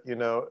that, you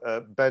know,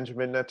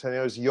 Benjamin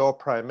Netanyahu is your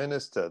prime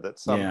minister, that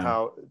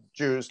somehow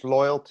Jews'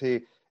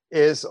 loyalty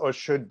is or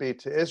should be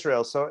to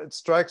Israel. So it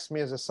strikes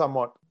me as a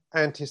somewhat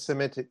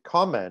anti-Semitic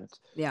comment.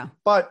 Yeah.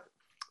 But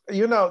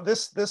you know,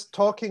 this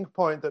talking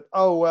point that,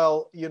 oh,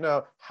 well, you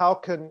know, how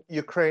can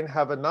Ukraine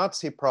have a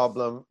Nazi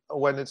problem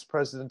when its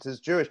president is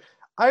Jewish?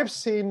 I've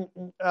seen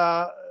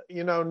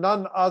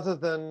none other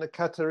than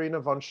Katharina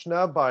von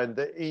Schnurbein,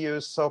 the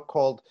EU's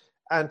so-called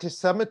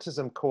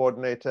anti-Semitism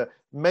coordinator,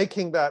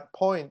 making that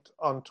point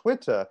on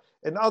Twitter.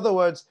 In other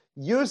words,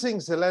 using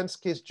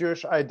Zelensky's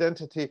Jewish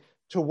identity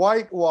to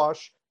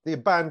whitewash the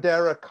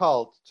Bandera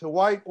cult, to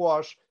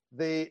whitewash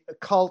the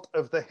cult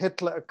of the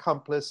Hitler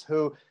accomplice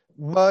who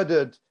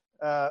murdered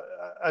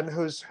and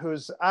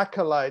whose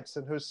acolytes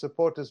and whose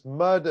supporters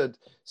murdered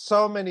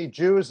so many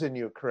Jews in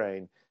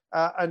Ukraine.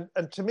 And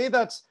to me,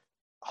 that's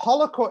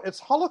Holocaust. It's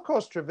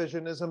Holocaust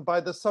revisionism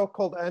by the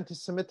so-called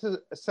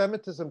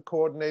anti-Semitism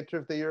coordinator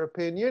of the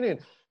European Union,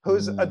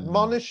 who's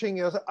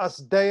admonishing us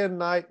day and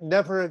night,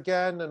 never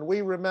again, and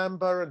we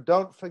remember and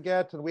don't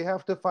forget, and we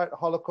have to fight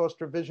Holocaust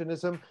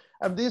revisionism.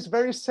 And these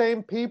very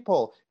same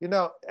people,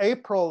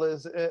 April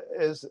is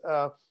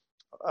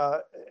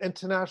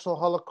International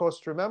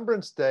Holocaust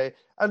Remembrance Day,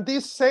 and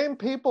these same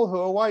people who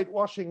are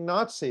whitewashing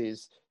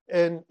Nazis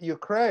in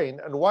Ukraine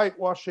and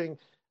whitewashing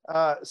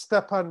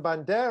Stepan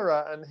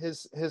Bandera and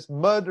his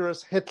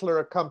murderous Hitler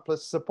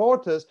accomplice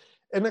supporters,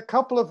 in a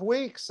couple of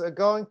weeks are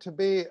going to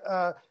be,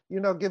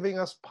 giving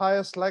us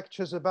pious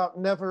lectures about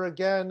never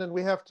again, and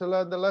we have to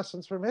learn the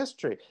lessons from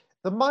history.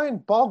 The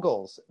mind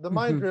boggles. The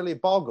mind really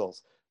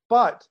boggles.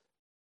 But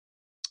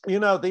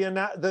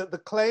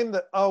the claim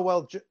that,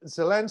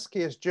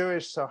 Zelensky is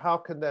Jewish, so how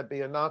can there be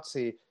a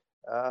Nazi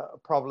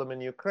problem in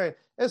Ukraine,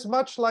 is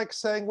much like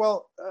saying,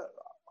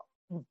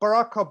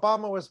 Barack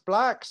Obama was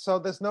black, so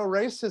there's no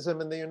racism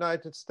in the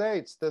United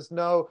States. There's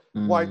no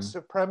white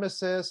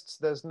supremacists.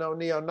 There's no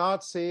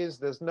neo-Nazis.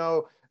 There's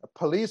no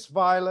police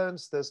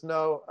violence. There's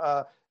no,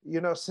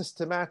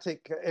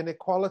 systematic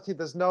inequality.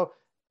 There's no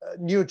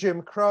new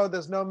Jim Crow.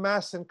 There's no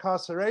mass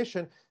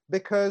incarceration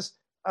because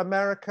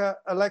America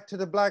elected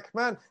a black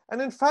man.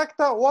 And in fact,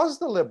 that was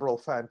the liberal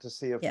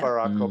fantasy of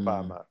Barack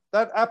Obama.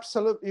 That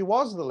absolutely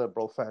was the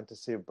liberal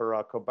fantasy of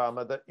Barack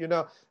Obama, that,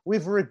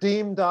 we've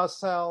redeemed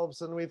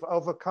ourselves and we've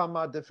overcome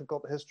our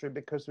difficult history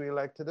because we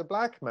elected a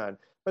black man.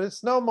 But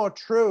it's no more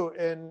true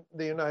in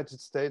the United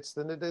States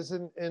than it is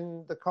in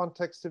the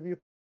context of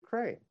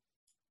Ukraine.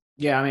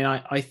 Yeah, I mean,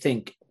 I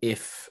think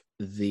if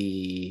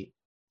the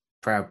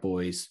Proud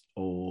Boys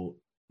or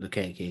the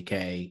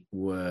KKK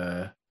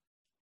were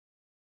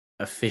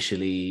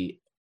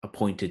officially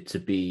appointed to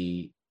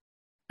be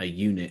a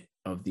unit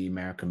of the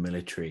American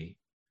military,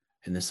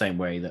 in the same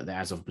way that the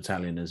Azov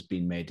Battalion has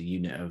been made a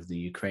unit of the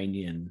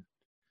Ukrainian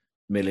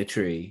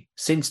military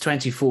since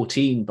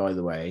 2014, by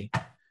the way.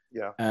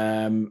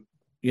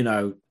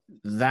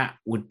 That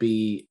would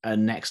be a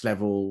next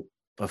level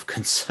of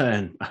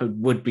concern. I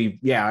would be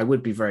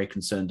very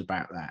concerned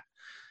about that.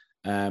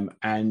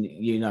 And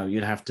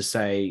you'd have to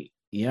say,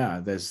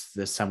 there's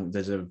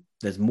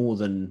more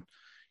than,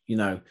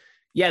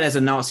 there's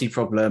a Nazi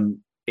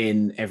problem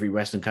in every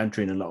Western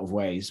country in a lot of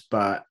ways,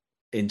 but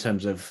in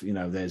terms of,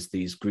 there's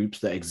these groups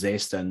that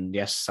exist, and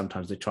yes,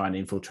 sometimes they try and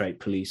infiltrate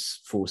police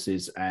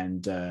forces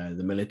and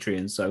the military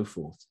and so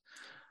forth.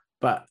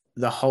 But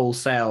the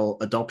wholesale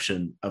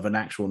adoption of an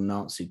actual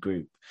Nazi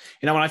group,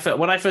 when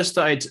I first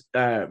started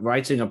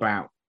writing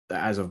about the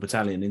Azov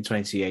Battalion in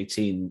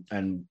 2018,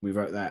 and we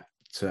wrote that,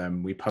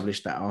 we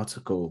published that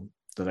article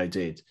that I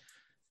did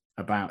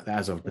about the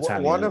Azov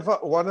Battalion.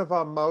 One of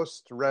our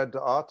most read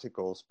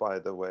articles, by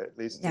the way, at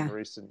least in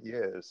recent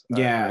years.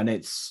 And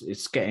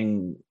it's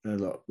getting a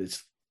lot.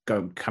 It's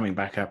coming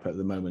back up at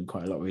the moment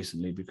quite a lot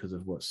recently because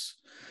of what's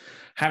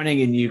happening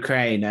in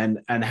Ukraine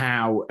and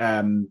how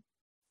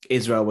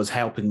Israel was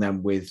helping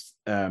them with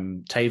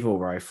Tavor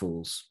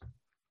rifles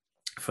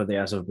for the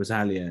Azov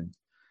Battalion.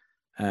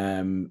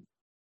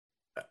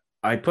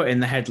 I put in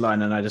the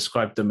headline and I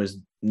described them as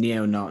a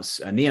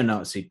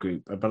neo-Nazi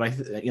group, but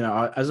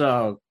as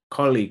our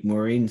colleague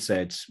Maureen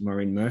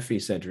Murphy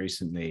said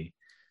recently,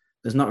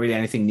 there's not really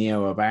anything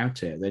neo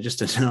about it. They're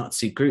just a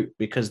Nazi group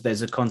because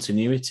there's a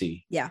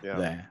continuity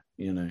there.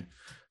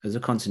 There's a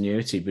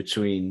continuity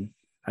between,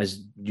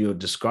 as you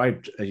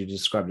described at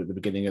the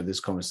beginning of this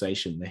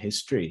conversation, the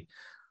history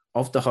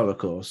of the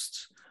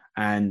Holocaust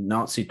and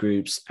Nazi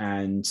groups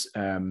and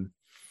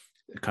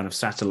kind of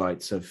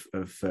satellites of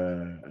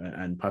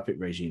and puppet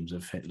regimes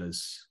of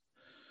Hitler's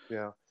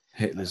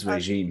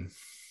regime.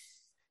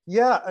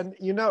 And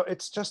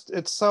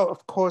it's so,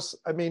 of course,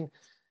 I mean,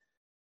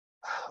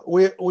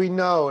 we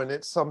know, and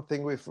it's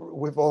something we've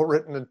all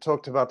written and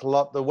talked about a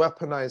lot, the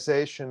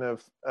weaponization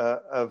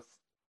of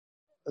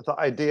the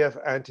idea of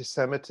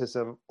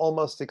anti-Semitism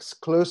almost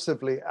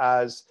exclusively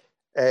as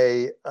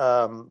a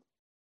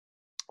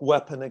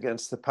weapon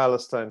against the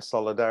Palestine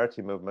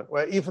solidarity movement,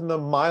 where even the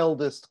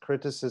mildest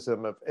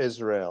criticism of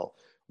Israel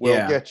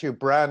will get you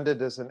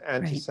branded as an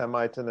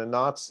anti-Semite and a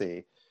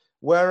Nazi,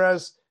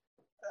 whereas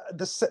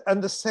the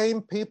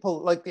same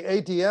people like the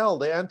ADL,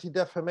 the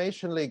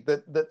Anti-Defamation League,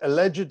 that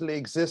allegedly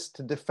exists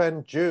to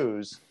defend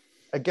Jews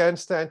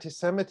against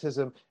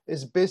anti-Semitism,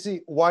 is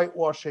busy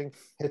whitewashing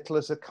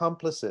Hitler's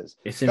accomplices.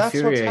 It's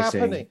infuriating. That's what's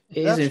happening.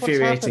 It is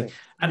infuriating.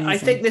 And I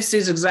think this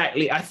is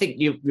exactly, I think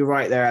you're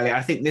right there, Ali.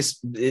 I think this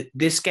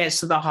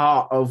gets to the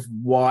heart of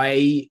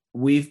why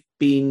we've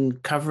been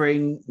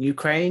covering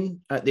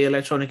Ukraine at the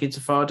Electronic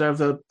Intifada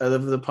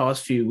over the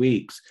past few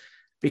weeks,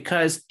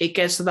 because it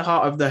gets to the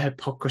heart of the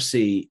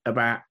hypocrisy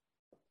about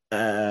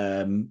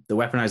the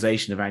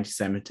weaponization of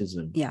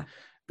anti-Semitism. Yeah.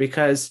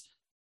 Because,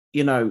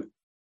 you know,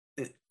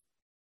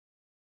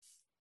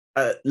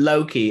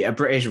 Loki, a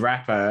British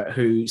rapper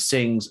who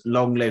sings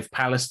 "Long Live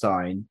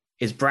Palestine,"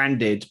 is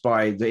branded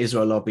by the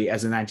Israel lobby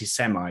as an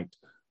anti-Semite,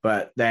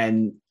 but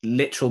then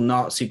literal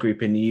Nazi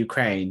group in the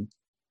Ukraine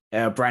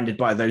branded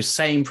by those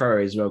same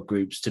pro-Israel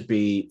groups to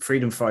be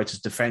freedom fighters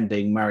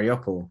defending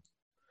Mariupol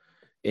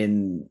in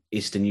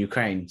eastern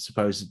Ukraine,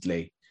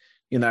 supposedly.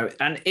 You know,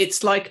 and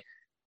it's like,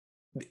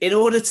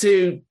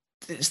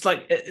 it's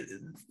like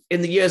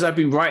in the years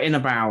I've been writing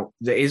about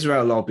the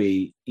Israel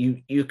lobby,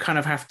 you kind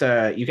of have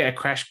to, you get a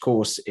crash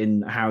course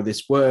in how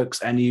this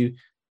works, and you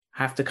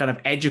have to kind of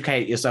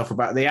educate yourself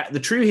about the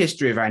true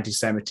history of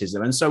anti-Semitism.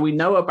 And so we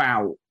know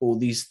about all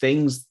these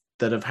things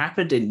that have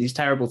happened, in these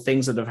terrible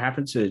things that have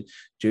happened to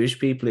Jewish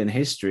people in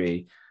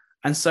history.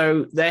 And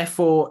so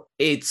therefore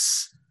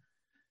it's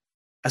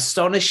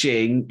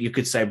astonishing, you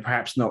could say,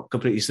 perhaps not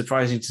completely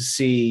surprising, to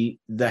see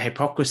the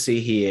hypocrisy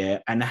here,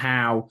 and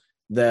how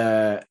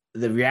the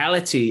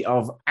reality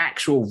of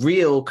actual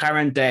real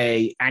current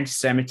day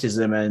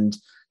anti-Semitism and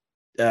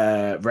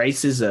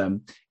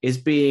racism is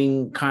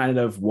being kind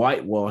of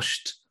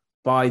whitewashed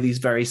by these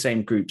very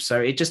same groups.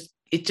 So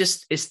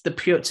it's the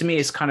pure, to me,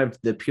 it's kind of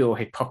the pure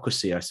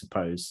hypocrisy, I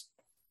suppose.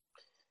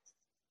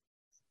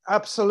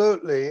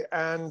 Absolutely.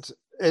 And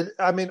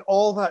I mean,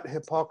 all that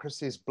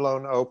hypocrisy is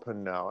blown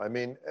open now. I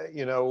mean,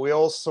 you know, we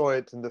all saw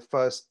it in the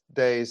first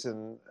days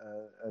and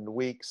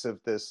weeks of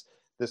this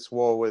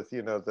war, with,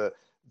 you know,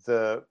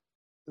 the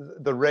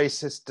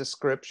racist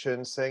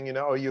description saying, you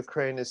know, oh,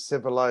 Ukraine is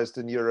civilized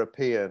and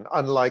European,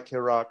 unlike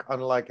Iraq,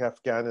 unlike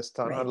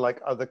Afghanistan, Right.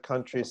 unlike other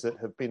countries that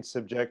have been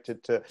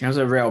subjected to. It was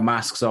a real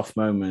masks off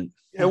moment.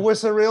 It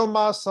was a real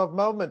masks off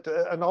moment.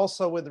 And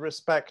also with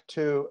respect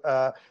to,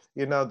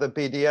 you know, the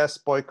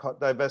BDS, boycott,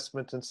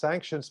 divestment and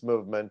sanctions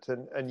movement.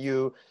 And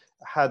you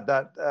had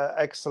that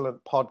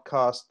excellent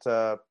podcast,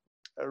 a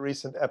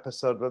recent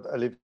episode with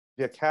Olivia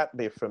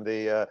Catney from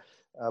the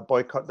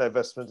boycott,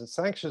 divestment and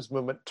sanctions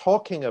movement,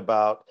 talking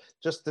about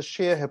just the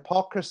sheer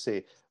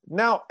hypocrisy.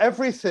 Now,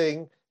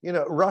 everything, you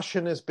know,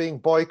 Russian is being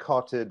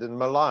boycotted and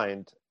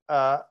maligned,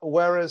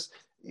 whereas,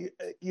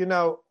 you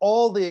know,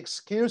 all the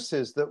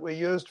excuses that were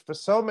used for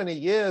so many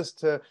years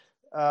to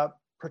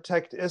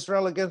protect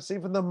Israel against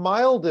even the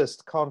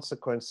mildest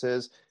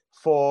consequences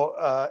for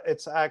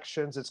its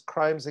actions, its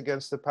crimes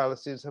against the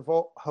Palestinians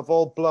have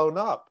all blown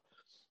up.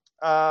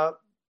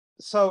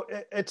 So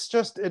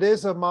it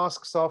is a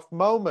masks off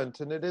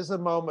moment, and it is a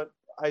moment,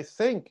 I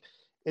think,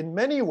 in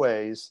many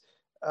ways,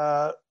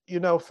 you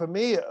know, for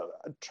me,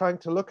 trying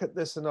to look at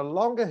this in a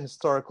longer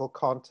historical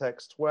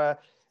context, where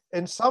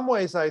in some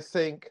ways I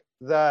think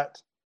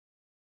that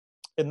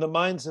in the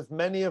minds of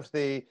many of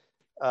the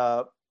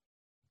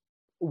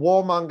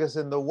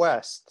warmongers in the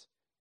West,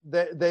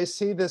 they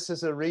see this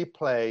as a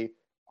replay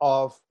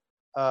of,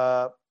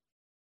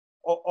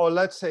 or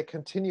let's say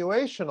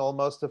continuation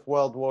almost of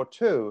World War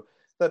II,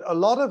 that a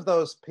lot of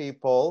those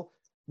people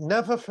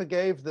never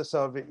forgave the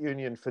Soviet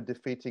Union for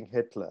defeating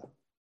Hitler.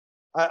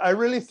 I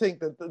really think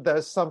that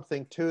there's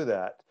something to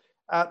that,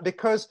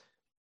 because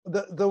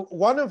the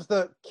one of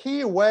the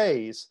key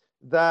ways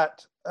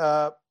that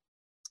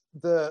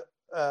the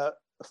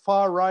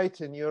far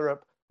right in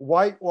Europe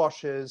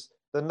whitewashes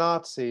the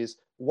Nazis,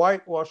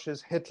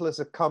 whitewashes Hitler's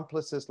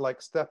accomplices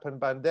like Stepan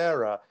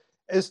Bandera,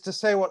 is to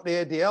say what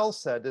the ADL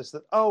said, is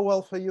that, oh,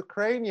 well, for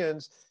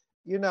Ukrainians,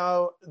 you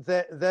know,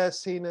 they're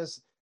seen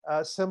as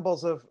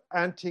symbols of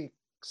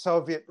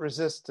anti-Soviet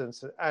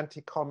resistance,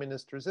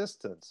 anti-communist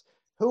resistance.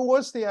 Who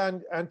was the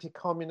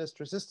anti-communist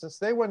resistance?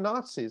 They were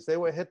Nazis. They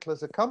were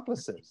Hitler's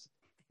accomplices.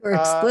 They were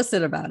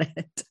explicit about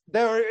it.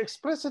 They were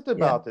explicit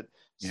about it.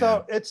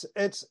 So it's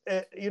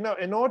you know,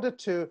 in order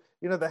to,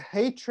 you know, the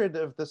hatred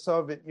of the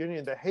Soviet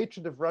Union, the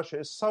hatred of Russia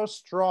is so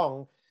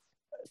strong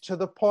to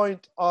the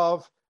point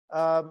of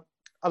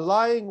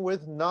allying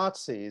with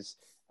Nazis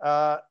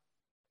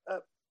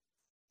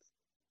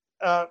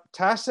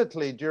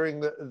tacitly during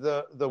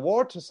the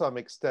war to some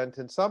extent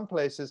in some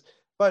places,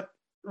 but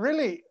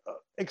really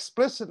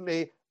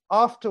explicitly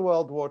after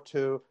World War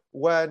II,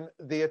 when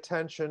the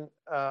attention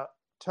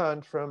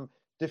turned from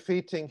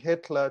defeating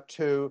Hitler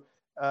to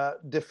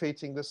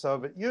defeating the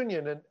Soviet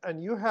Union.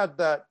 And you had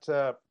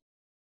that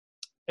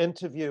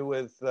interview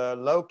with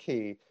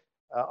Loki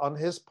on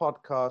his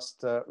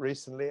podcast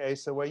recently,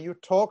 Asa, where you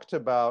talked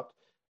about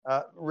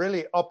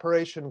really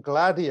Operation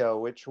Gladio,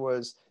 which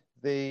was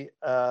the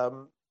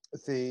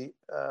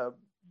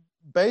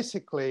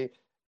basically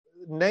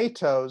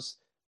NATO's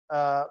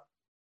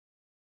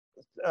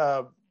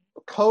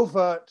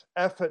covert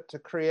effort to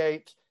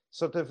create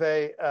sort of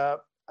a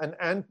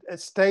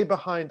stay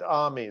behind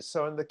armies.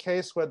 So in the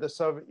case where the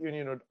Soviet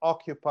Union would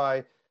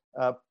occupy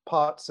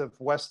parts of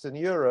Western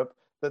Europe,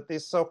 that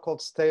these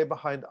so-called stay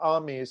behind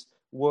armies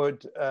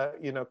would,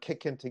 you know,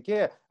 kick into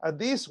gear. And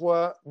these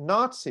were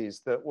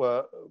Nazis that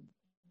were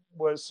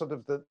were sort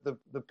of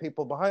the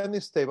people behind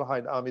these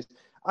stay-behind armies.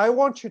 I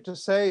want you to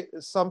say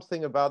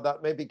something about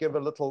that, maybe give a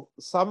little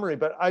summary,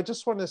 but I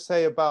just want to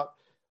say about,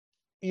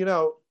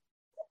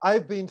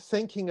 I've been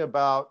thinking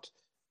about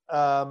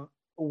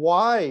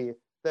why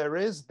there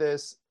is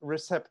this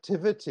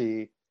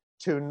receptivity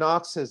to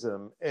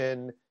Nazism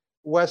in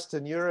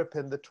Western Europe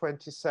in the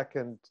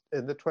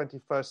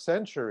 21st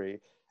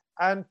century.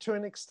 And to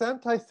an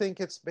extent, I think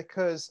it's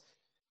because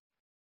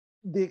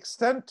the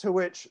extent to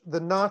which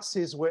the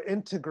Nazis were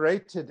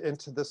integrated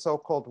into the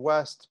so-called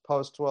West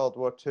post-World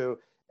War II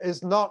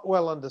is not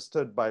well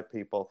understood by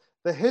people.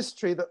 The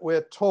history that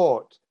we're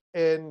taught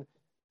in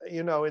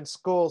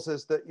schools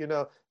is that,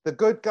 the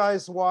good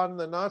guys won,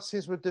 the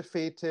Nazis were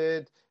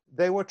defeated,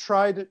 they were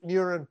tried at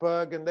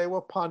Nuremberg and they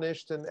were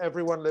punished and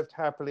everyone lived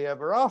happily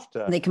ever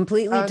after. They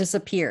completely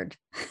disappeared.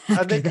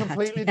 And they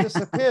completely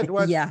disappeared.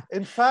 When,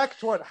 in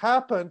fact, what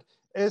happened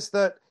is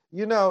that,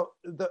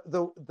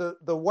 the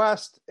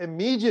West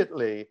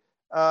immediately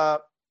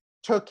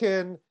took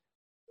in,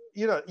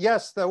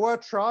 yes, there were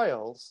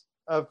trials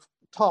of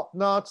top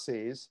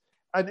Nazis,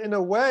 and in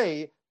a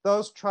way,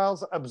 those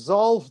trials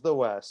absolved the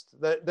West.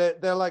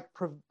 They're like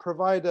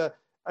provide a,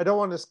 I don't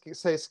want to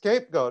say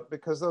scapegoat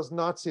because those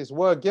Nazis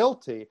were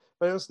guilty,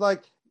 but it was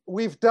like,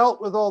 we've dealt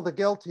with all the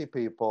guilty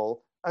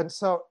people. And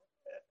so,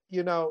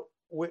 we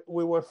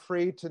were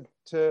free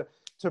to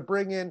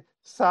bring in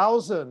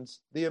thousands.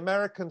 The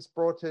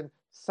brought in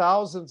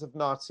thousands of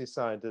Nazi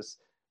scientists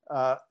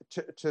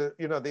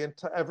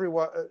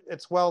everyone.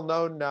 It's well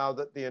known now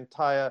that the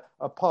entire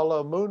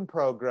Apollo moon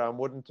program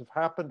wouldn't have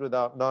happened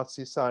without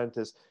Nazi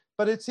scientists.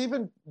 But it's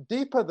even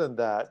deeper than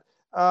that.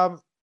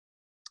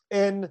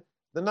 In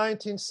the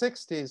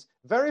 1960s,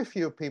 very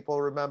few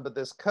people remember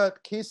this.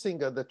 Kurt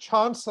Kiesinger, the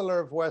Chancellor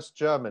of West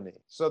Germany,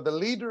 so the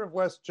leader of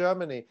West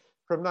Germany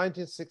from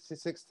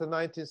 1966 to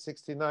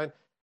 1969,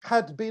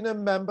 had been a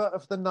member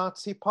of the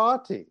Nazi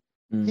Party.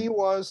 He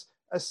was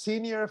a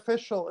senior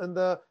official in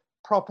the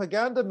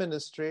propaganda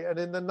ministry and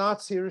in the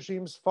Nazi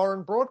regime's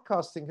foreign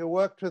broadcasting, who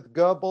worked with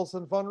Goebbels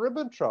and von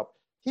Ribbentrop.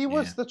 He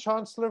was the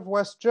Chancellor of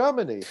West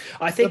Germany.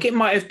 I think it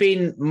might have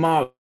been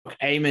Mark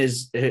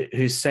Amers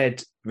who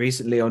said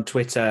recently on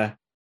Twitter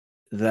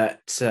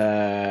that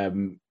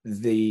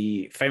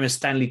the famous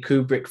Stanley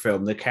Kubrick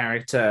film, the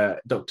character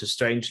Dr.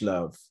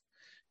 Strangelove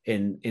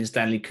in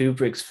Stanley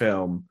Kubrick's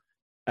film,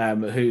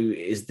 who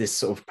is this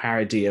sort of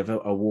parody of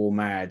a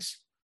war-mad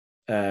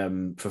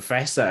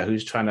professor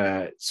who's trying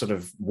to sort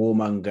of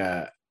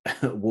warmonger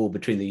war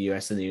between the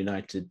US and the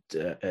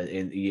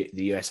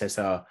the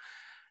USSR,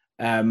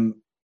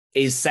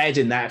 is said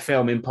in that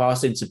film in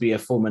passing to be a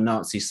former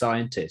Nazi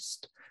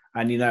scientist.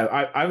 And,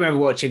 I remember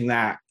watching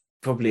that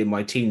probably in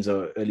my teens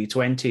or early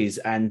 20s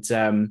and,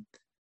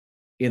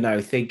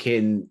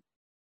 thinking,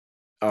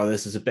 oh,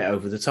 this is a bit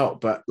over the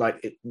top, but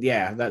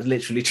that's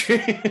literally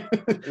true.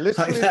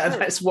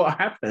 That's what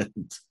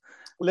happened.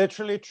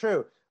 Literally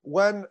true.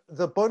 When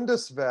the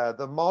Bundeswehr,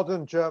 the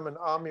modern German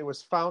army,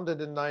 was founded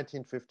in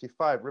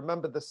 1955,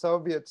 remember the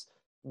Soviets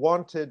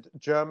wanted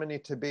Germany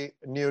to be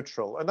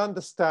neutral, an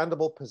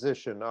understandable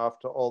position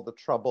after all the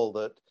trouble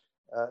that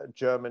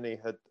Germany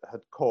had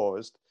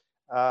caused.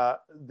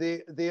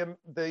 The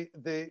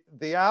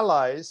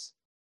Allies,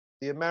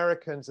 the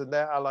Americans and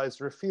their allies,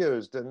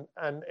 refused, and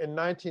in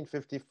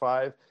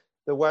 1955,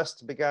 the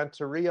West began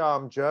to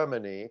rearm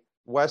Germany,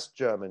 West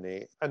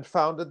Germany, and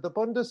founded the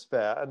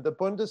Bundeswehr. And the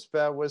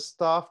Bundeswehr was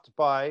staffed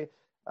by,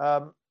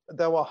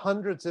 there were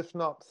hundreds, if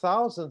not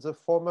thousands, of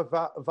former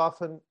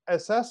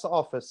Waffen-SS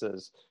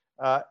officers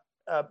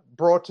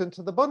brought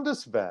into the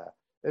Bundeswehr,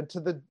 into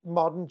the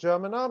modern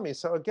German army.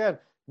 So again,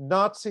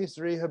 Nazis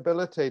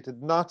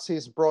rehabilitated,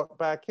 Nazis brought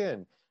back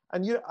in.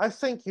 And I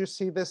think you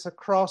see this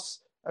across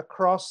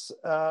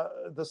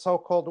the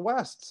so-called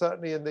West,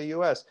 certainly in the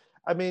US.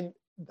 I mean,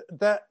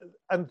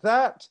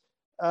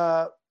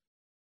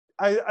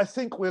 I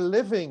think we're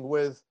living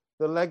with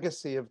the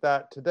legacy of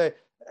that today.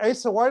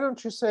 Asa, why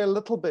don't you say a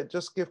little bit,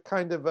 just give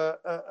kind of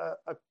a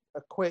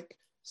quick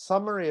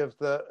summary of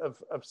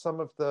some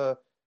of the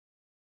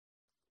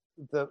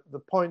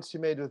points you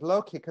made with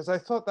Loki, because I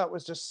thought that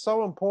was just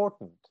so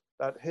important,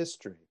 that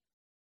history.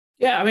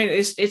 Yeah, I mean,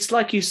 it's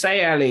like you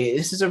say, Ali,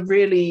 this is a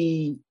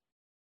really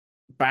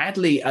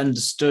badly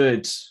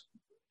understood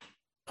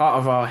part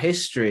of our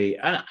history.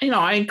 And,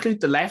 I include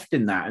the left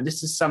in that. And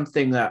this is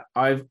something that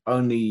I've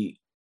only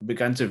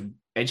begun to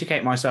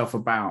educate myself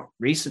about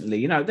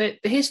recently. The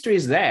history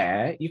is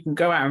there. You can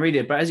go out and read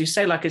it. But as you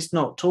say, it's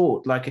not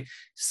taught.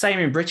 Same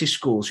in British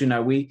schools.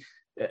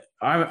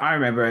 I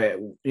remember,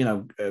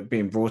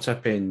 being brought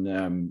up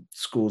in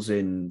schools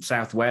in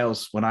South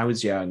Wales when I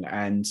was young,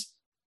 and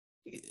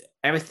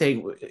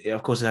everything,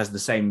 of course, it has the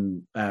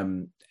same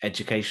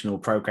educational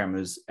program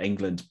as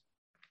England,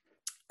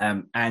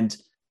 and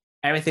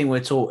everything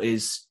we're taught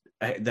is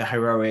the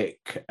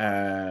heroic,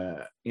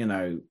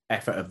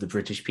 effort of the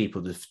British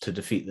people to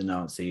defeat the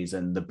Nazis,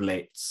 and the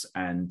Blitz,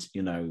 and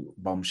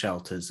bomb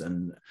shelters,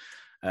 and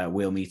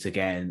we'll meet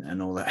again,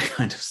 and all that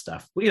kind of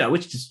stuff.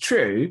 Which is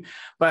true,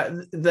 but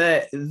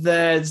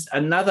there's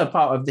another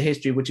part of the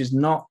history which is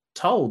not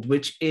told,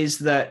 which is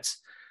that,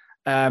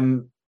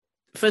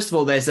 first of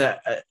all, there's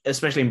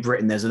especially in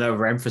Britain, there's an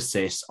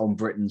overemphasis on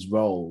Britain's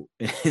role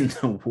in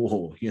the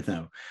war,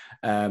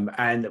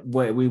 and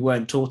we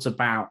weren't taught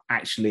about,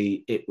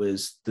 actually, it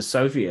was the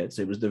Soviets,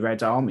 it was the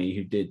Red Army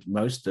who did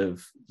most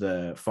of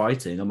the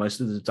fighting or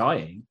most of the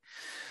dying,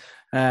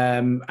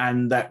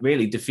 and that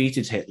really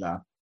defeated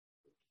Hitler.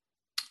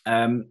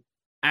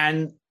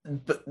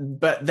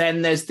 But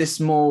then there's this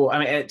more, I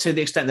mean, to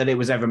the extent that it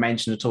was ever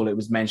mentioned at all, it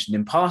was mentioned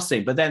in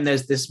passing. But then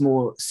there's this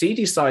more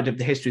seedy side of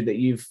the history that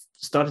you've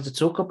started to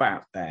talk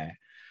about there,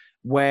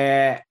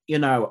 where,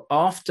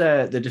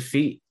 after the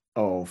defeat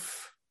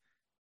of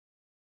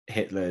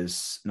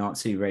Hitler's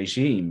Nazi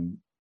regime,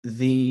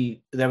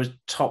 there was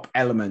top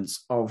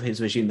elements of his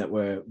regime that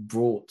were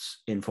brought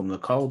in from the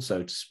cold,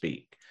 so to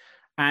speak.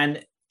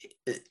 And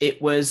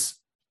it was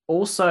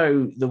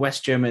also the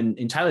West German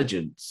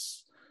intelligence.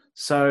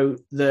 So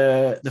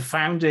the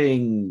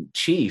founding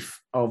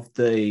chief of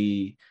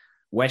the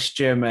West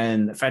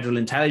German Federal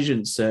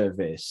Intelligence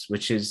Service,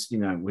 which is,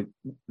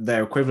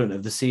 their equivalent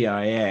of the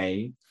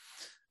CIA,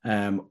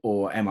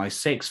 or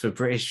MI6 for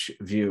British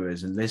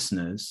viewers and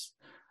listeners,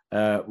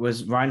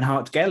 was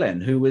Reinhard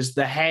Gehlen, who was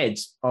the head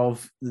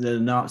of the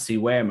Nazi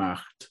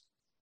Wehrmacht,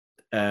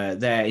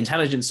 their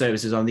intelligence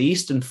services on the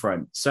Eastern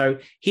Front. So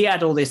he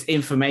had all this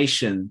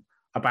information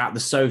about the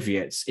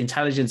Soviets,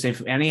 intelligence,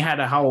 and he had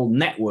a whole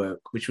network,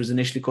 which was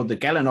initially called the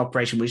Gehlen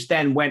Operation, which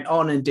then went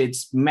on and did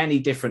many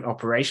different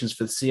operations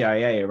for the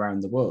CIA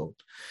around the world.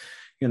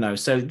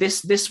 So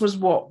this was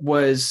what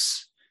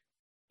was,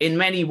 in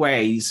many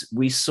ways,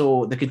 we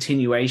saw the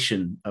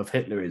continuation of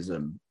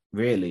Hitlerism,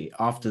 really,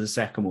 after the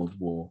Second World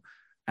War.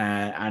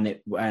 And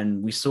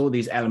we saw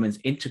these elements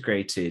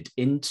integrated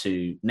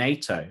into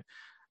NATO.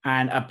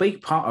 And a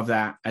big part of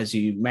that, as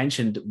you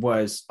mentioned,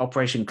 was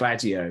Operation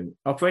Gladio.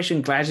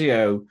 Operation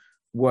Gladio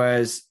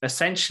was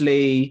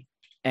essentially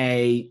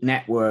a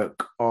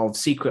network of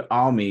secret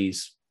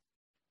armies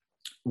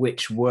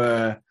which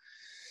were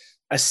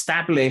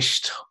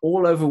established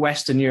all over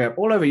Western Europe,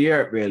 all over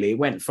Europe, really. It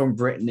went from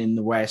Britain in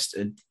the West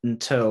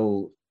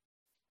until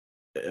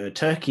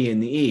Turkey in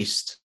the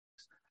East.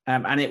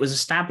 And it was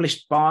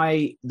established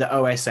by the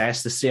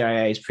OSS, the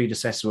CIA's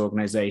predecessor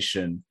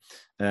organization.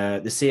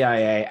 The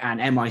CIA and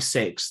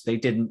MI6, they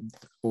did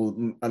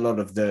a lot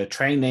of the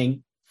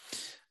training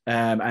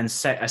and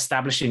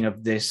establishing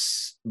of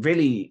this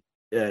really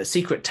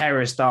secret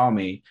terrorist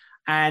army.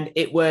 And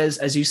it was,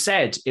 as you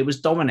said, it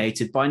was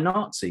dominated by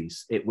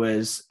Nazis. It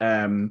was,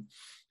 in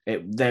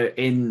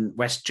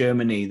West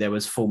Germany, there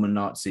was former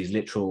Nazis,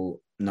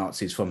 literal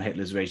Nazis from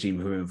Hitler's regime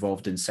who were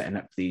involved in setting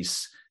up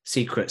these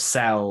secret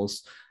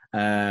cells.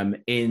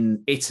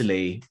 In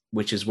Italy,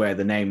 which is where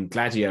the name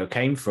Gladio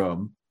came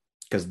from,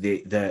 because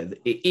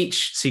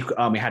each secret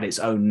army had its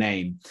own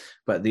name,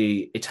 but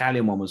the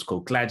Italian one was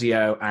called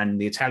Gladio, and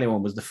the Italian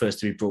one was the first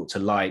to be brought to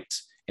light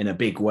in a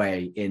big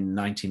way in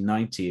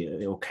 1990.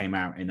 It all came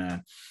out in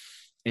a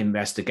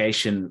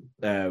investigation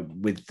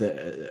with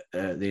the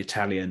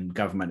Italian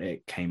government.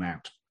 It came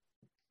out.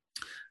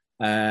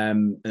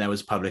 And there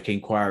was public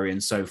inquiry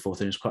and so forth,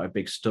 and it was quite a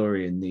big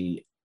story in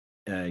the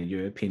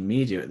European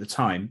media at the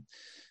time.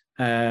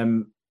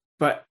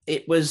 But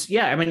it was,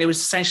 it was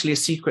essentially a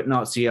secret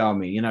Nazi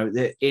army.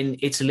 In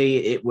Italy,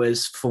 it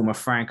was former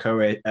Franco.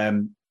 It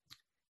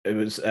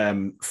was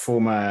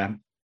former,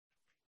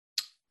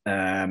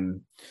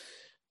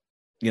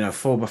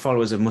 former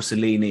followers of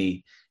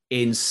Mussolini.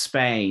 In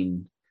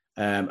Spain,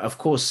 of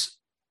course,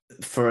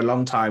 for a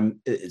long time,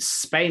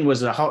 Spain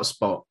was a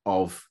hotspot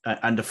of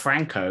under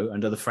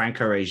the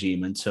Franco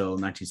regime until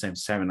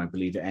 1977, I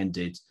believe it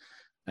ended.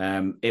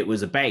 It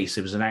was a base.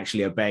 It was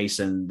actually a base,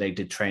 and they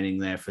did training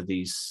there for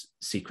these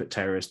secret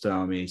terrorist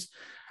armies,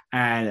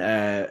 and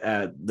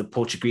the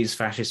Portuguese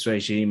fascist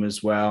regime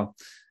as well.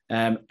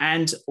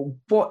 And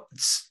what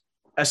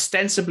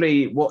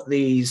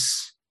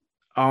these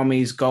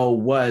armies' goal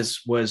was,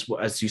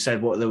 as you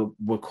said, what they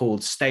were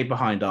called stay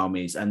behind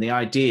armies, and the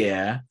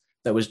idea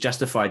that was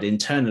justified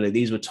internally.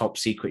 These were top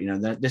secret.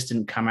 This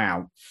didn't come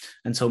out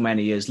until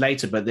many years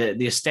later, but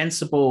the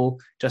ostensible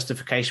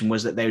justification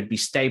was that they would be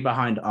stay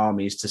behind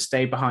armies to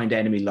stay behind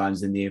enemy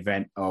lines in the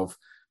event of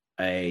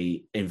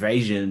a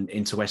invasion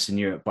into Western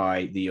Europe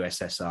by the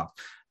USSR.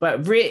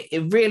 But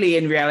really,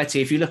 in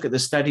reality, if you look at the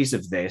studies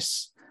of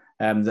this,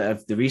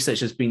 the research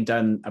has been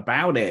done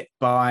about it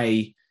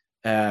by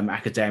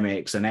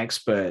academics and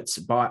experts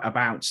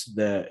about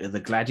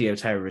the Gladio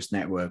terrorist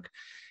network,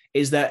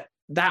 is that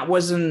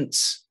wasn't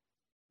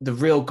the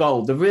real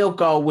goal. The real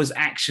goal was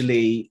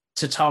actually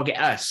to target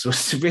us,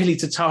 was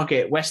to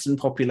target Western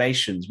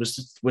populations,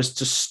 was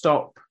to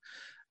stop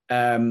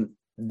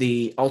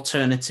the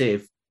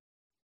alternative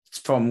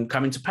from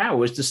coming to power,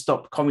 was to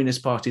stop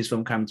communist parties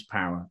from coming to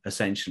power,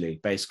 essentially.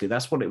 Basically,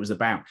 that's what it was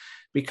about,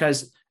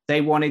 because they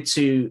wanted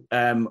to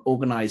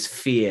organize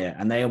fear,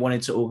 and they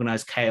wanted to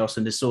organize chaos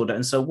and disorder.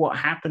 And so what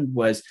happened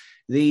was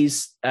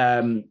these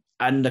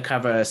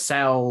undercover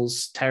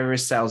cells,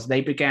 terrorist cells,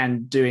 they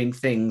began doing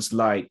things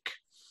like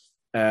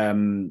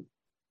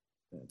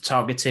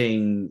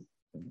targeting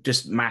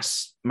just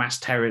mass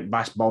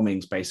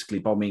bombings, basically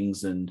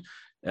bombings and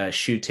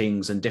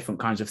shootings and different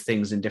kinds of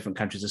things in different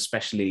countries,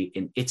 especially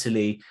in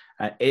Italy.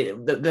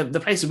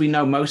 The places we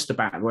know most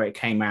about where it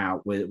came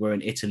out were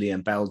in Italy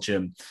and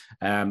Belgium,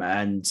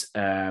 and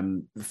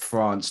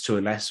France to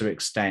a lesser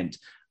extent.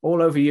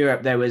 All over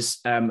Europe, there was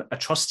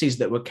atrocities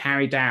that were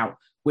carried out,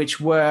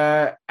 which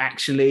were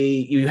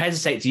actually, you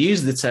hesitate to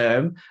use the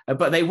term,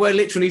 but they were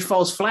literally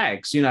false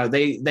flags. You know,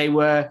 they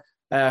were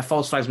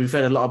false flags. We've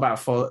heard a lot about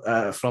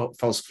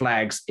false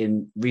flags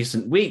in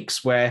recent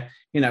weeks, where,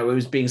 you know, it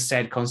was being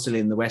said constantly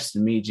in the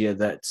Western media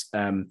that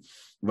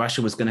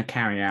Russia was going to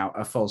carry out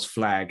a false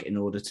flag in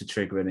order to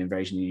trigger an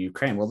invasion of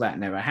Ukraine. Well, that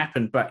never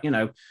happened. But, you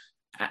know,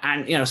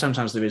 and, you know,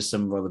 sometimes there is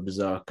some rather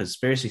bizarre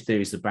conspiracy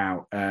theories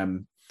about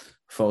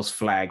false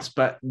flags,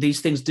 but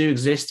these things do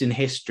exist in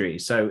history.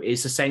 So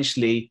it's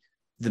essentially,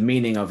 the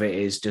meaning of it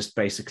is just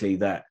basically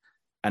that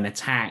an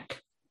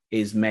attack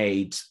is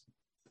made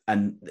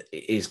and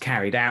is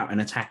carried out, an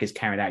attack is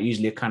carried out,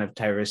 usually a kind of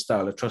terrorist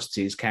style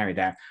atrocity is carried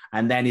out,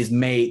 and then is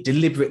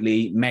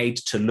deliberately made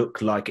to look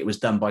like it was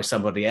done by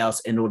somebody else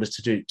in order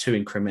to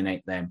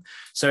incriminate them.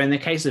 So in the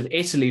case of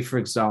Italy, for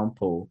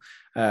example,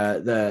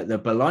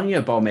 the Bologna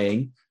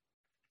bombing,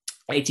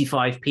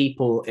 85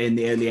 people in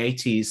the early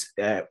 80s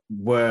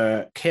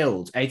were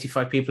killed.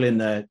 85 people in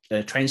the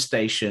train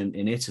station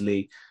in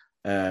Italy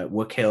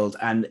were killed,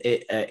 and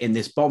in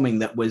this bombing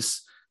that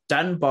was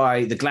done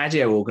by the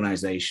Gladio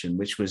organization,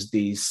 which was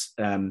these,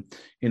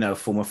 you know,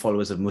 former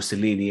followers of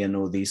Mussolini and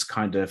all these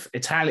kind of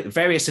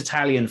various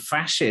Italian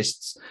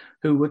fascists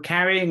who were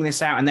carrying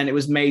this out. And then it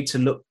was made to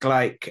look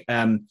like,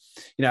 you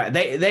know,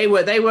 they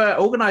were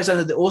organized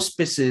under the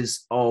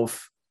auspices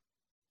of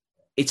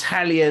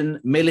Italian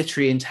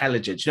military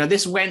intelligence. You know,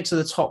 this went to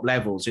the top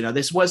levels. You know,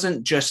 this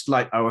wasn't just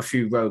like, oh, a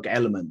few rogue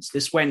elements.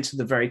 This went to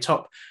the very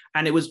top,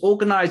 and it was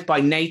organized by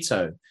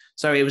NATO.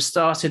 So it was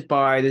started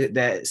by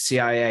the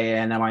CIA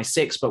and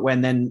MI6, but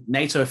when then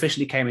NATO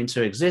officially came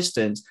into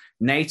existence,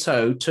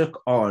 NATO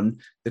took on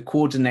the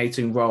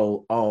coordinating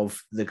role of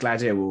the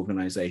Gladio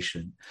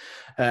organization,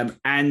 and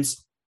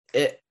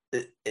that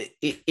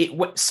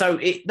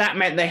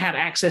meant they had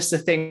access to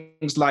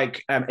things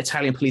like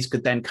Italian police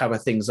could then cover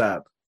things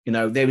up. You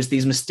know, there was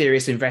these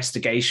mysterious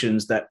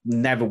investigations that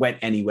never went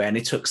anywhere, and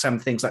it took some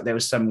things like there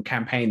was some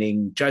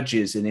campaigning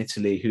judges in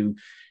Italy who,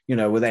 you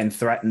know, were then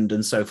threatened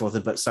and so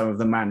forth, but some of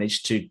them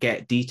managed to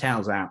get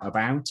details out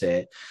about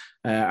it.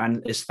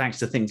 And it's thanks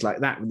to things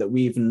like that that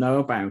we even know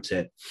about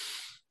it.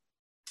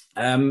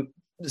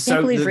 I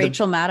can't believe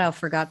Rachel Maddow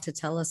forgot to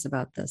tell us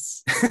about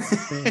this.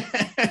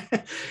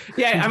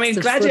 Yeah, I mean,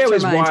 Gladio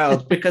is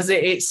wild because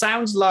it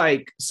sounds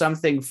like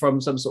something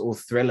from some sort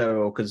of thriller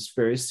or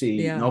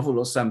conspiracy novel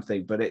or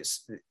something, but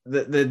it's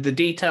the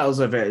details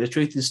of it. The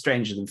truth is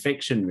stranger than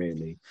fiction,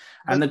 really.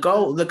 And the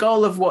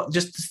goal of what,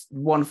 just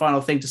one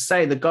final thing to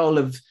say, the goal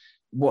of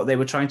what they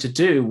were trying to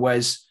do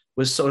was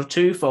sort of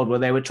twofold, where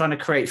they were trying to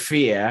create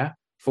fear.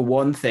 For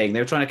one thing, they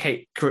were trying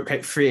to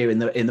create fear in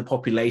the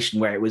population,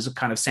 where it was a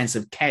kind of sense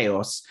of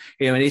chaos.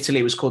 You know, in Italy,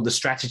 it was called the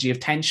strategy of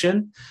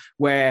tension,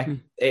 where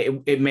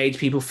it made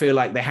people feel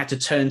like they had to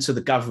turn to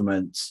the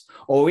government,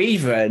 or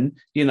even,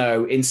 you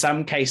know, in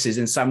some cases,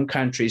 in some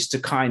countries, to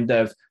kind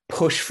of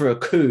push for a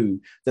coup,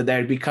 that there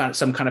would be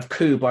some kind of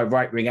coup by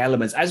right-wing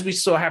elements, as we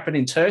saw happen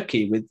in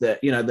Turkey with the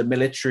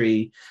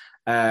military.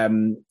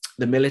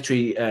 The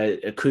military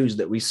coups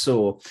that we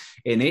saw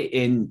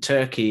in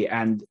Turkey,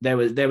 and there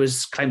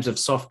was claims of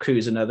soft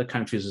coups in other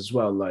countries as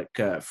well, like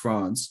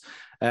France.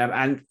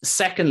 And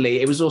secondly,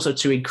 it was also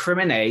to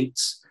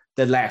incriminate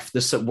the left,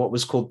 what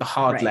was called the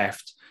hard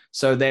left.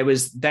 So there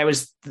was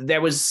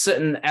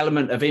certain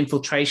element of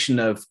infiltration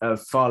of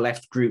far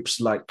left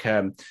groups like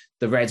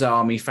the Red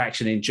Army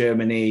faction in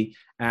Germany,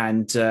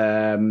 and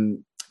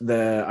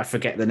I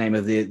forget the name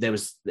of there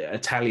was the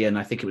Italian,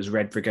 I think it was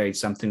Red Brigade,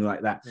 something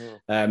like that,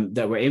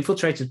 that were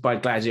infiltrated by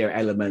Gladio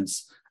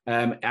elements.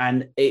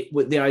 And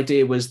the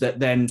idea was that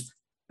then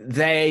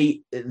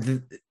they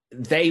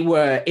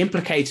were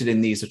implicated in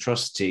these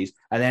atrocities.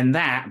 And then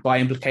that, by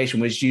implication,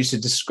 was used to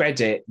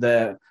discredit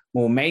the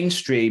more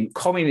mainstream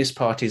communist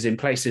parties in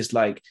places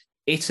like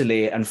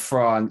Italy and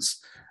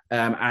France,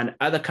 and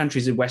other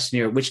countries in Western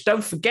Europe, which,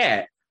 don't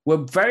forget, were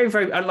very,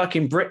 very, unlike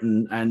in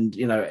Britain and,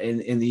 you know,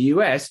 in the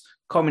US,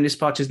 communist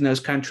parties in those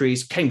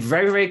countries came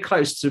very, very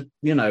close to,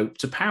 you know,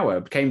 to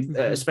power,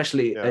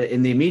 especially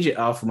in the immediate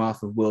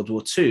aftermath of World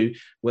War II,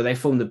 where they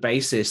formed the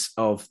basis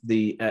of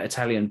the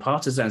Italian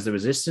partisans, the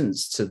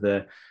resistance to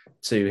the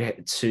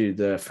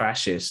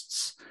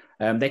fascists.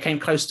 They came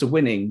close to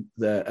winning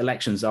the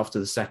elections after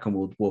the Second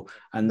World War,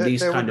 and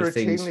these kind of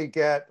things. They would routinely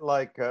get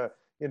like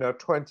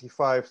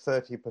 25,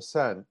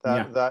 30%,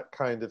 that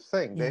kind of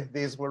thing.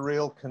 These were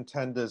real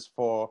contenders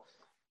for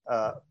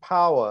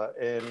power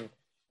in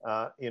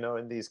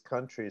in these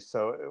countries.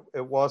 So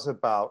it was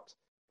about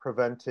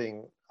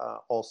preventing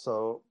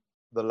also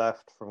the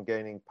left from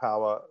gaining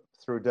power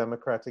through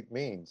democratic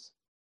means.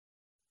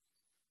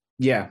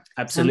 Yeah,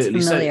 absolutely.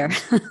 Sounds familiar.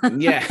 So,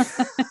 yeah.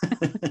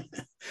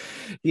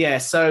 Yeah,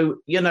 so,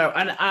 and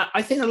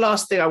I think the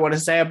last thing I want to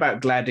say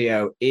about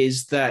Gladio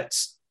is that,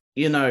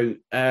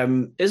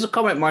 there's a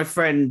comment my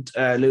friend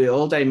Louis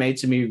Alday made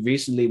to me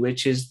recently,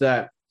 which is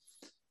that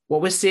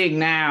what we're seeing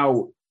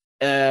now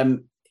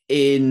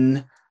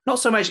in, not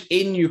so much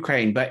in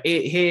Ukraine, but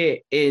here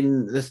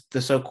in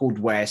the so-called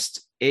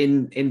West,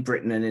 in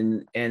Britain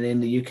and in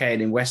the UK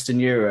and in Western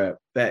Europe,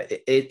 but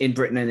in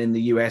Britain and in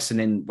the US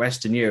and in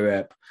Western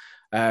Europe,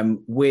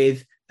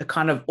 with a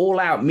kind of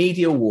all-out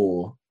media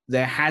war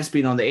there has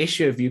been on the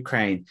issue of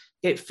Ukraine.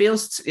 It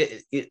feels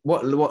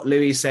what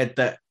Louis said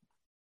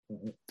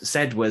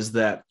was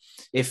that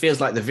it feels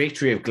like the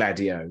victory of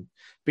Gladio,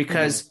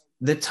 because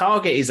the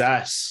target is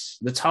us,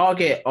 the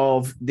target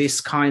of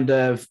this kind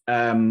of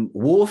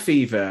war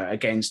fever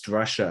against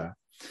Russia,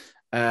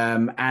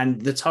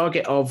 and the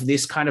target of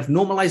this kind of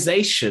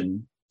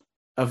normalization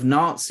of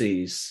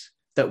Nazis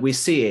that we're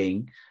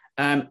seeing.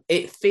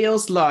 It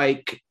feels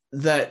like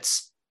that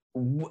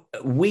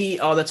we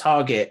are the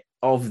target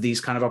of these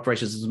kind of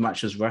operations as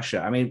much as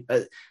Russia. I mean,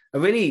 a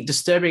really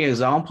disturbing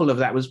example of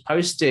that was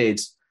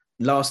posted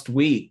last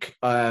week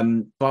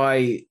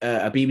by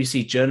a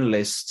BBC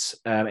journalist.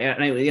 And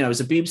it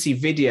was a BBC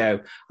video.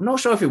 I'm not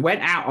sure if it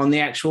went out on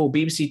the actual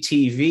BBC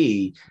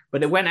TV,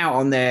 but it went out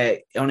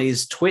on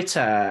his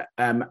Twitter,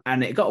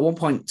 and it got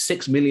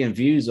 1.6 million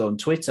views on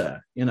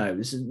Twitter.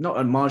 This is not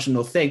a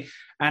marginal thing.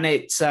 And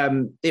it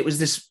was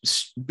this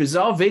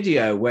bizarre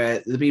video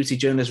where the BBC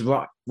journalist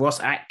Ross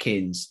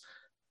Atkins,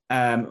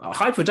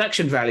 high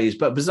production values,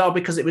 but bizarre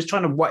because it was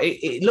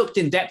it looked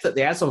in depth at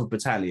the Azov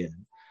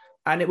battalion.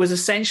 And it was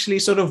essentially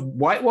sort of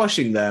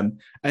whitewashing them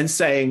and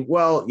saying,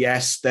 well,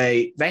 yes,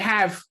 they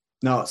have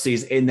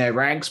Nazis in their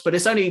ranks, but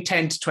it's only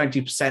 10 to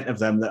 20% of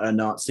them that are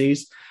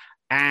Nazis.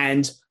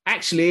 And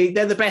actually,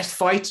 they're the best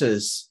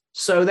fighters.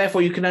 So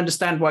therefore, you can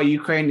understand why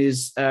Ukraine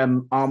is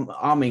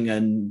arming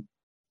and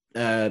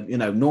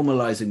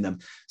normalizing them.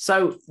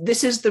 So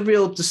this is the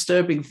real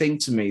disturbing thing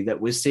to me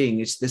that we're seeing.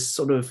 It's this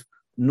sort of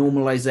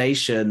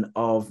normalization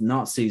of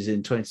Nazis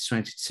in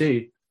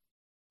 2022.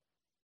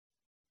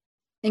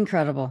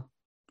 Incredible.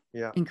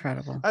 Yeah,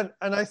 incredible. And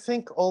I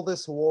think all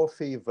this war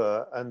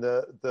fever and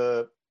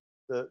the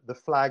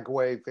flag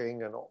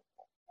waving and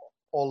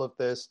all of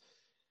this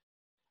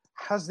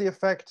has the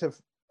effect of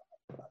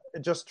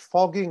just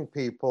fogging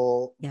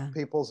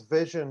people's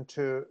vision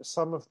to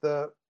some of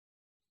the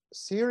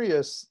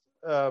serious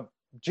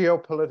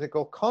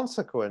geopolitical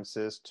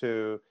consequences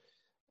to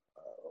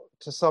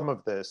some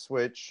of this,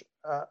 which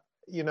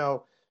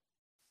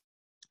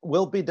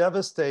will be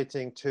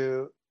devastating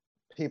to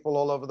people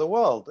all over the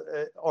world.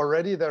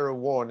 Already there are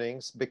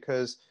warnings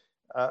because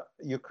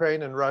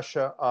Ukraine and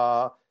Russia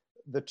are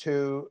the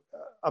two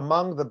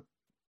among the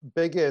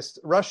biggest.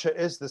 Russia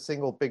is the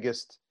single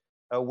biggest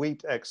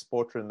wheat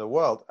exporter in the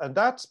world. And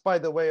that's, by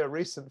the way, a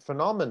recent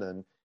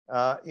phenomenon.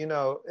 In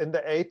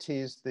the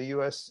 80s, the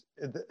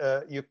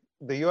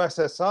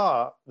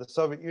USSR, the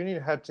Soviet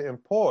Union, had to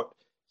import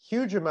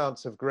huge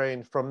amounts of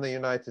grain from the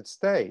United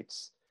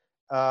States.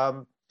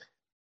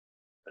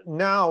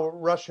 Now,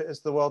 Russia is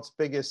the world's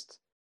biggest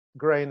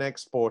grain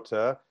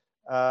exporter,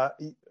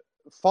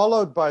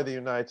 followed by the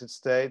United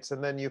States,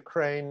 and then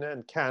Ukraine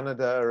and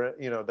Canada are,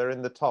 they're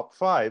in the top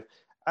 5.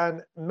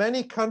 And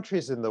many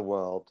countries in the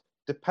world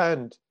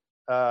depend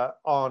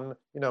on,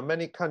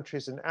 many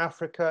countries in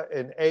Africa,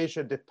 in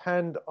Asia,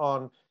 depend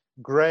on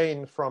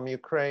grain from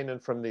Ukraine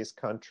and from these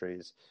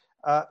countries.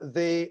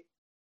 The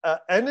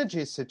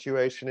energy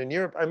situation in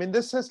Europe, I mean,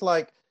 this is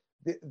like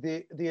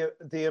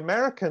the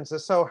Americans are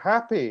so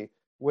happy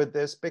with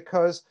this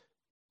because,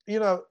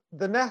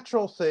 the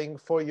natural thing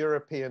for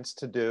Europeans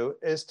to do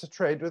is to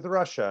trade with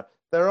Russia.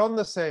 They're on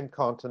the same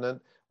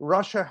continent.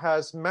 Russia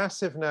has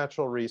massive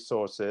natural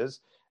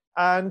resources,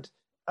 and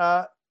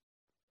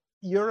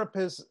Europe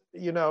is,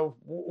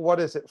 what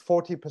is it?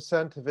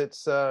 40% of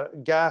its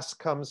gas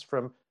comes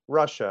from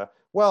Russia.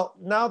 Well,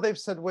 now they've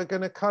said we're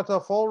going to cut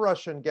off all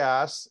Russian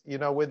gas,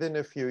 within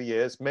a few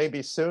years,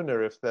 maybe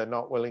sooner if they're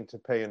not willing to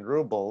pay in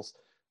rubles.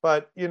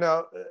 But,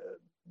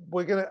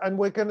 we're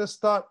going to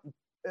start,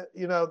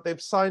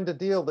 they've signed a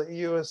deal, the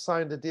EU has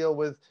signed a deal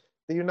with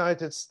the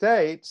United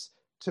States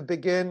to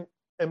begin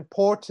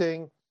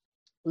importing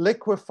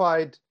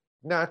liquefied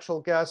natural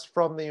gas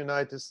from the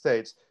United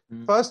States.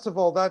 First of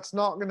all, that's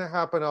not going to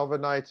happen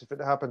overnight if it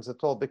happens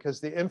at all,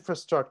 because the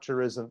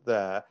infrastructure isn't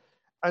there.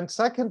 And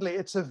secondly,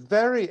 it's a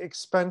very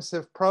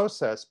expensive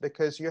process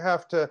because you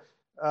have to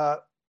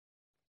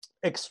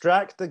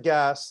extract the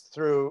gas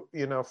through,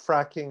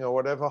 fracking or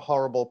whatever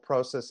horrible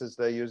processes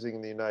they're using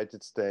in the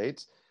United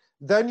States.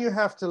 Then you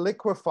have to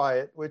liquefy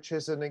it, which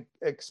is an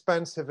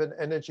expensive and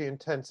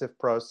energy-intensive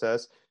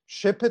process,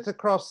 ship it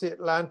across the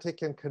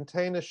Atlantic in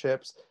container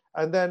ships,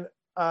 and then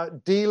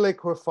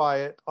deliquefy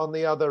it on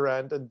the other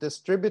end and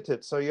distribute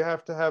it. So you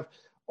have to have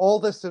all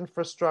this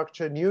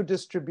infrastructure, new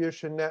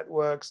distribution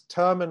networks,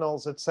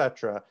 terminals,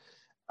 etc.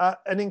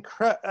 And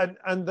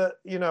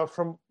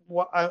from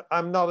what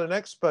I'm not an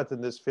expert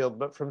in this field,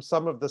 but from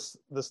some of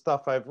the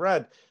stuff I've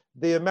read,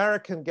 the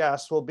American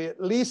gas will be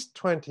at least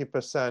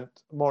 20%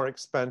 more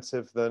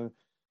expensive than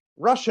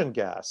Russian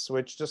gas,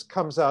 which just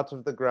comes out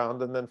of the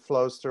ground and then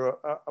flows through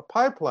a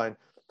pipeline.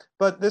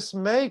 But this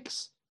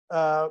makes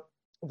the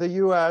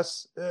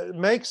US,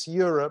 makes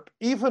Europe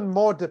even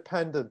more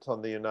dependent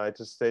on the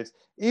United States,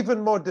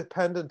 even more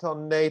dependent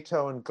on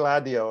NATO and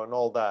Gladio and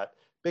all that,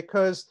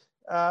 because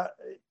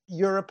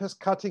Europe is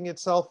cutting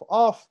itself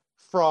off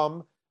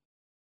from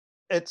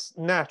its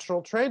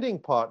natural trading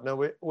partner,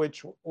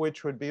 which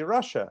would be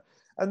Russia.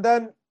 And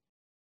then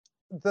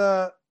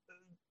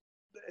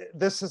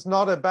this is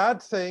not a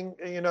bad thing.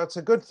 It's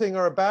a good thing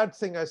or a bad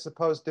thing, I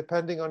suppose,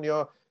 depending on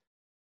your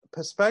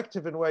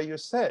perspective and where you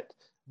sit.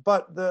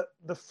 But the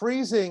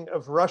freezing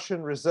of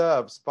Russian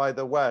reserves by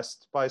the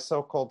West, by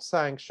so-called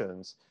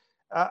sanctions,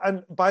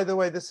 and by the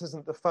way, this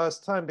isn't the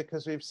first time,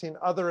 because we've seen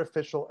other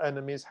official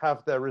enemies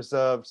have their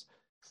reserves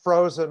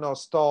frozen or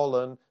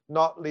stolen,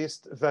 not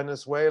least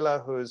Venezuela,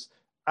 whose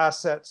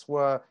assets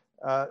were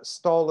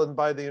stolen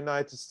by the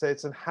United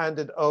States and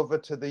handed over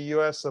to the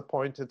US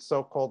appointed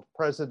so-called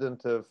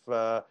president of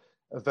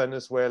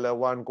Venezuela,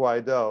 Juan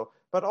Guaido,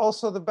 but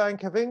also the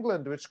Bank of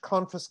England, which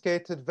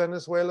confiscated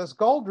Venezuela's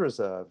gold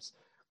reserves.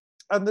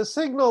 And the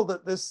signal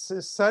that this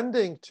is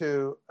sending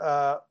to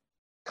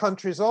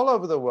countries all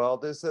over the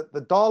world is that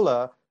the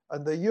dollar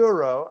and the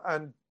euro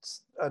and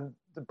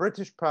the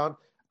British pound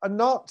are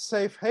not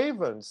safe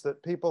havens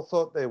that people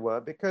thought they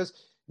were, because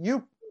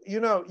you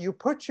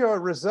put your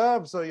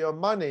reserves or your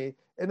money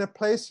in a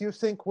place you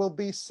think will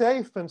be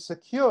safe and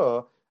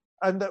secure,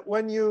 and that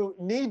when you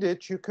need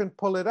it, you can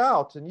pull it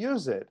out and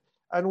use it.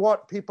 And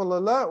what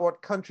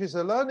what countries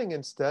are learning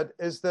instead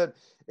is that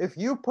if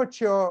you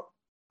put your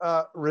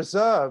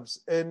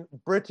reserves in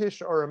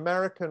British or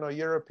American or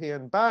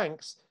European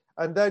banks,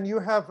 and then you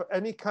have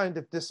any kind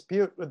of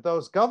dispute with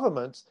those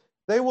governments,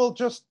 they will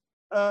just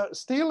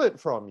steal it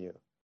from you.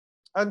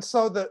 And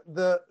so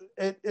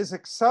it is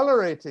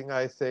accelerating,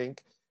 I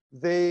think,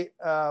 the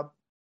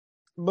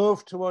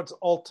move towards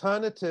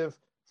alternative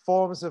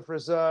forms of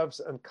reserves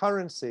and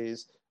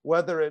currencies,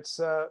 whether it's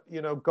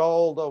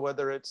gold, or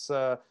whether it's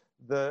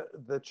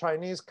the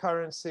Chinese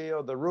currency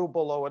or the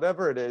ruble or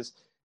whatever it is,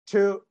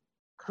 to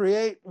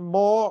create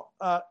more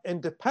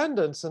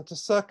independence and to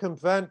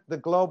circumvent the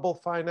global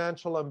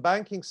financial and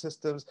banking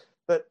systems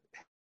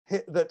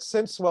that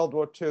since World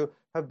War II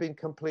have been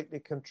completely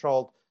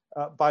controlled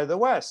by the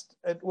West.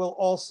 It will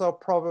also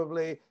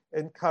probably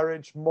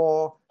encourage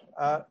more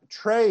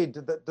trade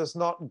that does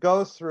not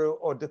go through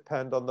or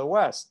depend on the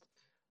West.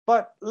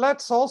 But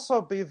let's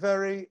also be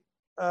very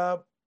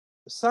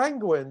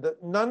sanguine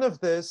that none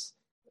of this,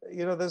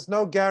 there's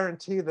no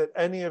guarantee that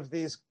any of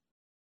these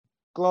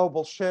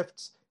global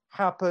shifts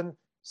happen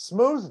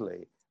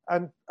smoothly.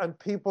 And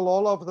people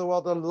all over the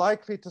world are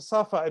likely to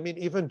suffer. I mean,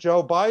 even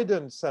Joe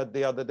Biden said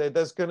the other day,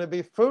 there's going to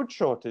be food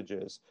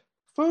shortages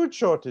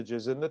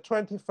in the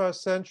 21st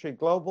century,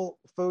 global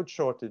food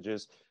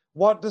shortages.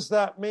 What does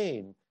that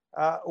mean?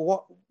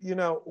 What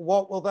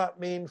will that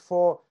mean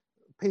for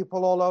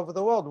people all over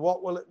the world?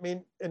 What will it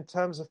mean in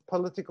terms of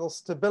political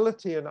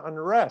stability and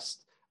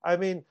unrest? I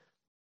mean,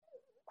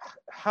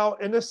 how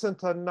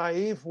innocent and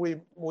naive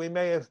we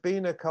may have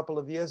been a couple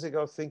of years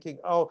ago, thinking,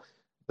 oh,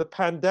 the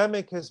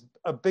pandemic is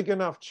a big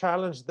enough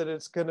challenge that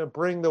it's going to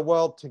bring the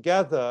world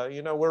together.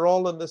 We're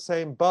all in the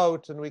same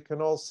boat, and we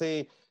can all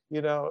see,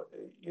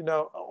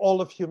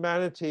 all of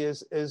humanity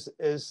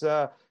is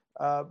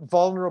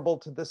vulnerable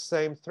to the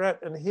same threat.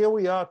 And here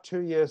we are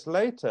 2 years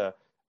later,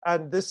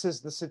 and this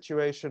is the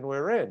situation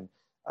we're in.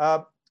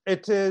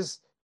 It is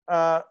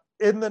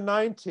in the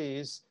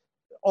 90s,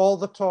 all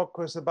the talk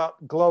was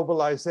about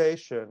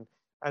globalization,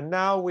 and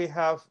now we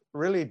have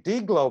really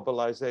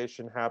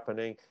deglobalization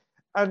happening.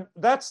 And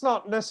that's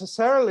not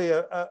necessarily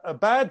a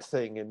bad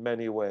thing in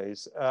many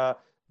ways.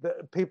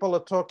 People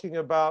are talking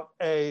about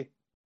a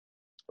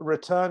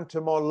return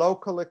to more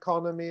local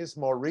economies,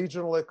 more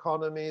regional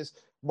economies,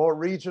 more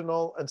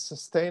regional and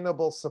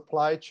sustainable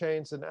supply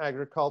chains and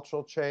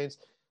agricultural chains.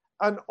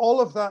 And all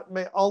of that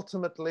may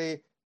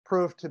ultimately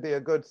prove to be a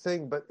good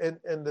thing. But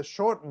in the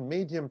short and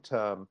medium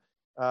term,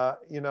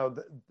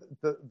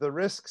 the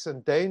risks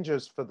and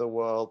dangers for the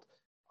world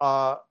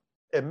are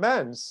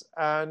immense.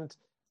 And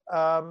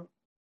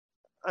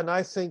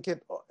I think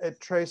it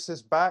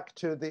traces back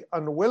to the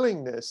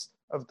unwillingness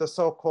of the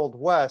so-called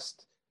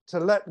West to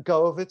let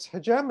go of its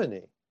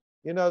hegemony.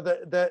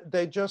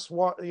 They just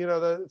want,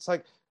 it's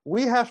like,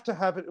 we have to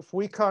have it. If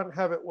we can't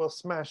have it, we'll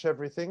smash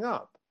everything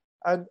up.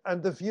 And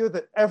the view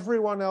that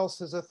everyone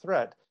else is a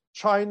threat.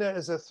 China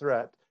is a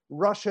threat.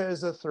 Russia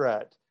is a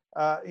threat.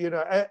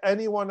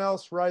 Anyone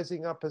else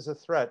rising up as a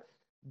threat.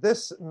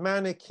 This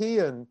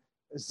Manichaean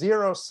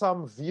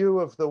zero-sum view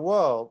of the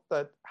world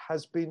that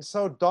has been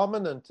so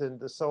dominant in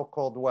the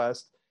so-called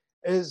West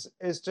is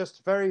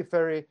just very,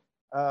 very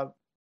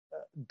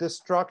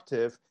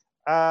destructive.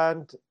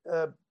 And,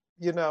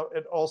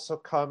 it also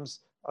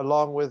comes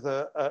along with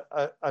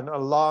an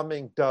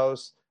alarming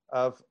dose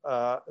of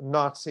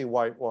Nazi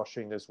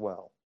whitewashing as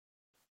well.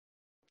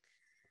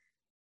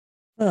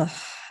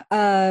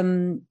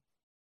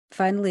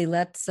 Finally,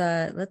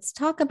 let's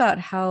talk about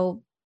how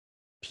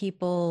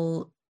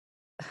people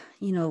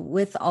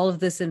with all of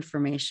this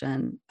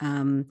information,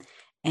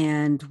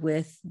 and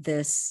with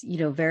this,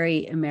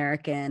 very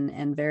American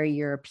and very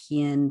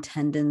European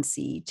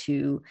tendency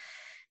to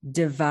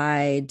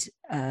divide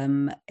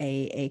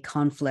a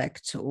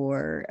conflict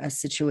or a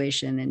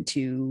situation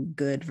into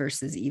good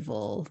versus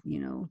evil,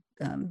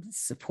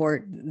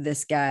 support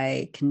this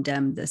guy,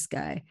 condemn this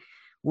guy,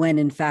 when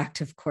in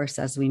fact, of course,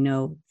 as we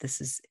know,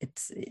 this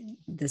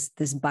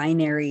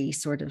binary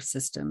sort of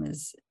system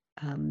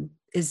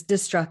is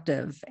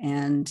destructive,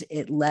 and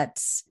it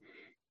lets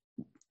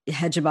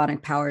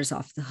hegemonic powers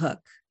off the hook,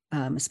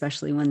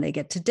 especially when they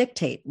get to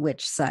dictate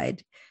which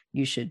side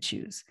you should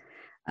choose.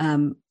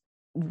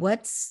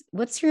 What's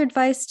your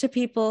advice to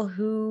people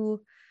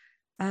who,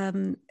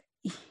 are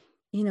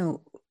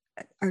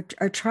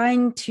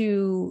trying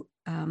to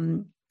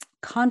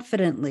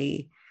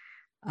confidently,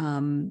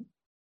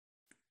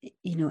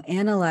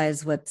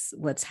 analyze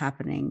what's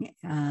happening,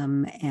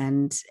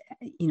 and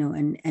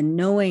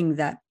knowing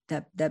that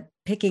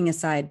picking a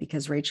side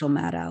because Rachel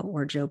Maddow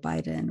or Joe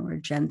Biden or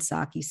Jen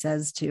Psaki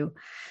says to,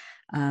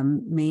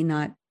 may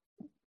not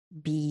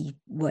be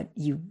what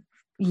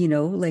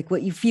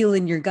what you feel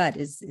in your gut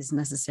is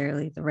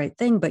necessarily the right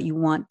thing, but you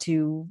want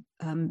to,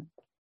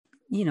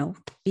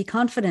 be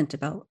confident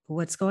about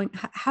what's going.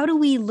 How do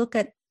we look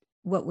at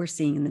what we're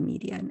seeing in the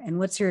media, and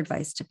what's your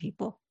advice to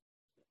people?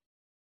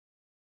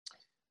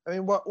 I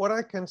mean, what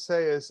I can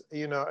say is,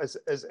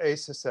 as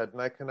Asa said,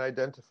 and I can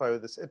identify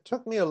with this, it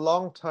took me a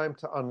long time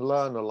to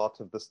unlearn a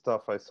lot of the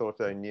stuff I thought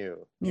I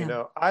knew.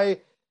 Yeah.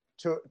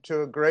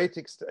 To a great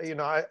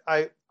extent,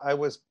 I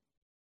was,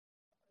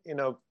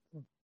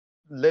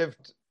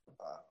 lived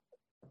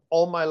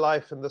all my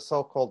life in the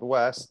so-called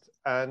West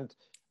and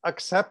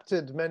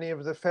accepted many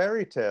of the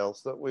fairy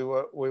tales that we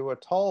were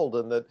told,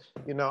 and that,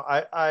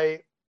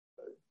 I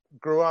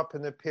grew up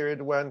in a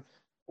period when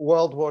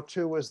World War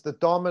II was the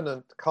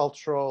dominant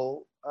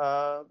cultural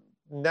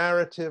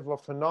narrative or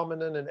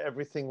phenomenon, and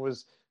everything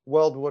was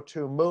World War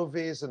II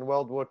movies and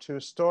World War II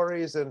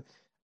stories, and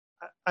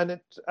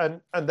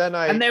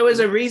there was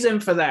a reason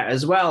for that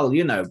as well,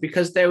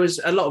 because there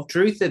was a lot of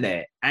truth in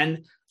it,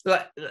 and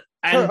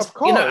of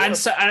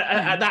course,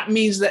 that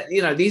means that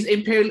these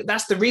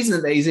that's the reason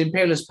that these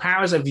imperialist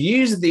powers have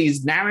used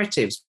these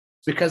narratives,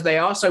 because they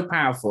are so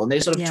powerful, and they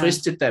sort of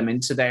twisted them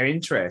into their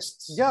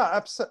interests.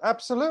 Yeah,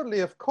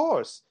 absolutely. Of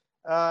course,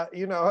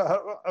 it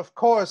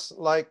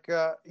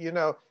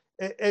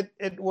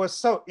was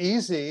so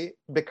easy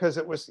because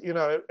it was,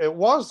 it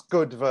was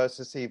good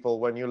versus evil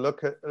when you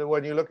look at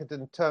it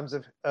in terms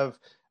of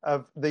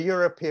the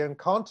European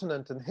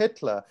continent and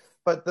Hitler.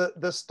 But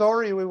the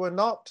story we were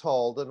not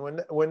told,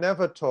 and we're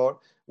never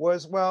taught,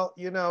 was, well,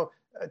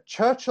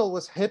 Churchill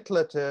was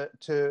Hitler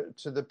to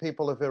the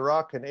people of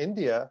Iraq and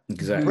India.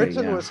 Exactly.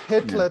 Britain was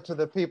Hitler to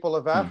the people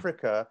of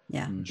Africa.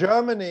 Yeah.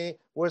 Germany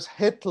was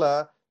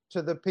Hitler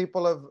to the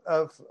people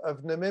of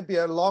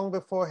Namibia long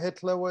before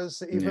Hitler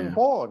was even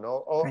born,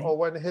 or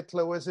when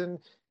Hitler was in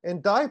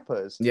when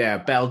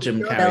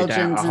Belgium carried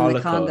out a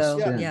Holocaust.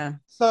 Congo.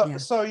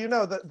 So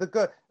the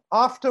good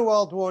after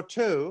World War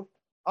II,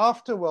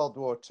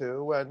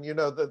 when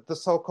the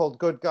so-called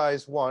good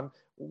guys won,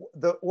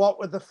 what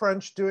were the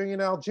French doing in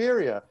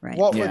Algeria? Right.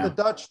 What were the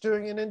Dutch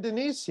doing in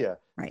Indonesia?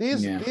 Right.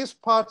 These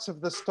parts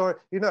of the story,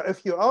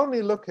 if you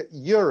only look at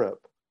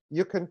Europe,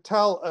 you can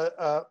tell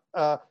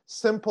a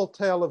simple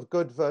tale of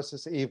good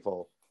versus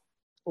evil.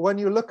 When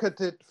you look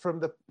at it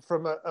from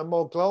a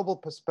more global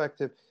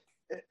perspective,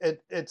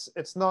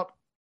 it's not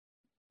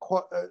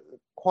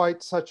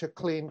quite such a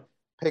clean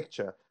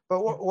picture.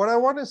 But what I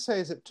want to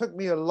say is, it took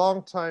me a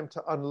long time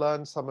to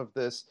unlearn some of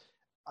this.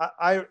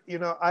 I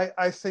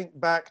think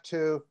back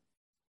to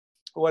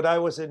when I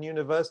was in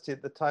university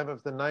at the time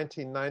of the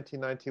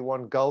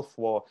 1990-91 Gulf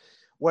War,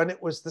 when it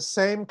was the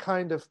same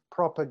kind of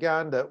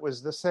propaganda, it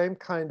was the same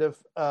kind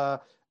of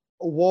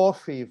war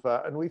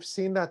fever. And we've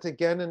seen that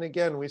again and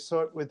again. We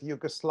saw it with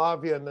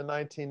Yugoslavia in the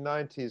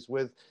 1990s,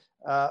 with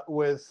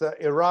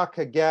Iraq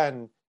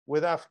again,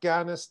 with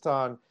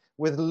Afghanistan,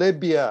 with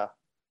Libya.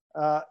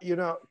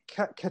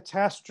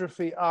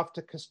 Catastrophe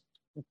after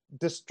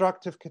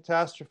destructive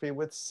catastrophe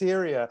with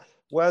Syria,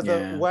 where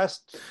the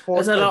West fought.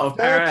 There's a lot of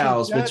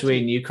parallels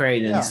between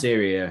Ukraine and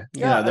Syria.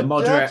 The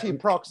moderate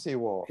proxy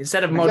war.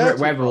 Instead of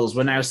moderate rebels,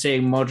 we're now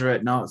seeing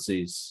moderate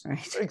Nazis.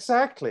 Right.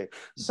 Exactly.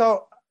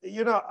 So,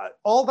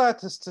 all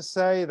that is to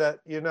say that,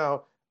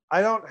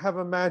 I don't have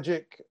a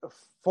magic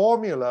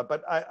formula,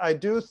 but I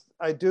do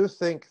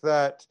think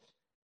that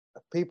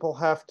people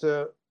have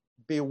to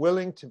be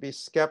willing to be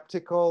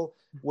skeptical,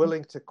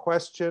 willing to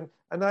question.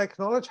 And I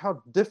acknowledge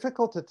how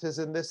difficult it is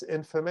in this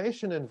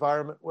information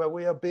environment where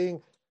we are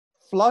being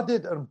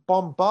flooded and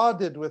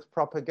bombarded with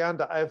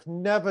propaganda. I've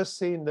never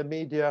seen the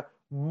media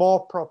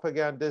more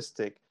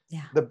propagandistic.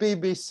 Yeah. The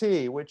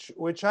BBC,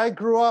 which I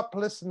grew up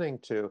listening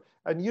to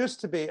and used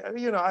to be,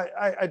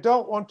 I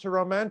don't want to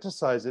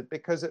romanticize it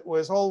because it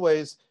was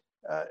always,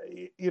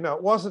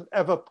 it wasn't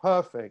ever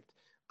perfect.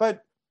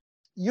 But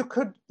you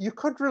could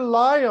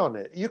rely on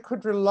it. You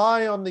could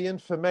rely on the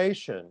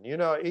information,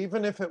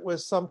 even if it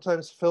was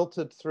sometimes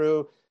filtered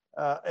through,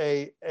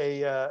 a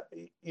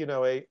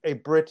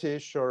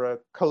British or a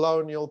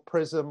colonial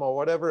prism or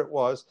whatever it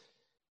was,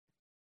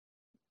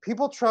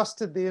 people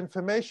trusted the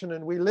information,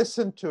 and we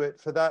listened to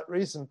it for that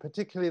reason,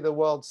 particularly the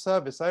World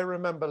Service. I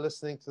remember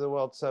listening to the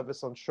World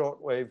Service on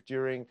shortwave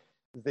during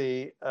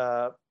the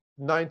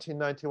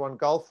 1991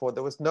 Gulf War.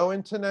 There was no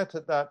internet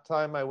at that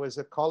time. I was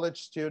a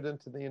college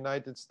student in the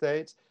United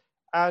States,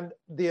 and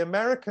the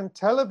American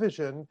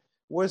television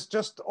was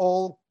just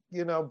all,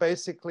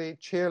 basically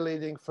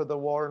cheerleading for the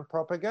war and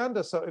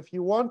propaganda. So if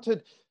you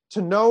wanted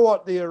to know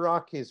what the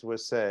Iraqis were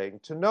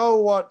saying, to know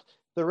what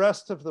the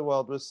rest of the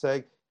world was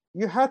saying,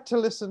 you had to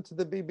listen to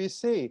the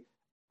BBC.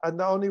 And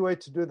the only way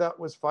to do that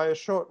was via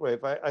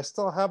shortwave. I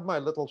still have my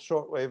little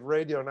shortwave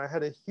radio, and I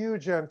had a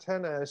huge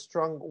antenna. I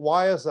strung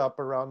wires up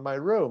around my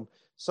room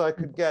so I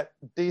could get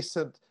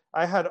decent.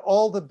 I had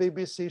all the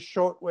BBC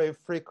shortwave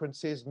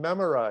frequencies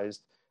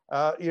memorized.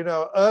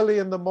 Early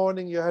in the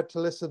morning, you had to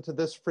listen to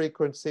this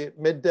frequency. At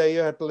midday,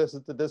 you had to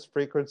listen to this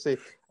frequency,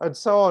 and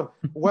so on.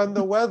 When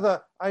the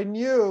weather, I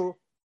knew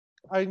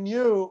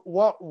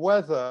what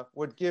weather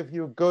would give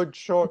you good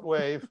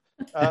shortwave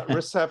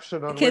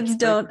reception on kids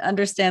don't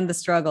understand the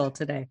struggle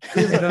today.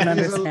 They don't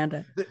understand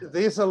it.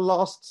 These are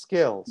lost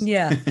skills.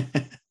 Yeah.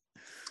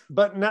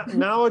 But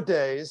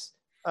nowadays,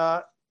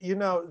 the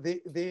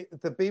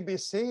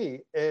BBC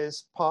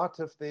is part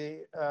of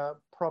the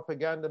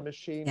propaganda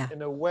machine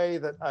in a way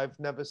that I've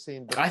never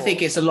seen before. I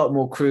think it's a lot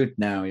more crude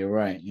now. You're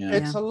right. Yeah.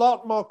 It's a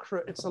lot more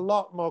crude. It's a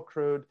lot more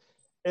crude.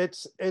 And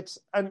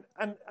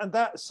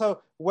that.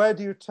 So where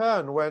do you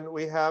turn when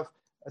we have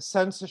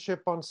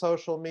censorship on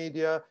social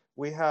media?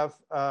 We have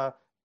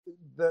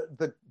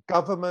the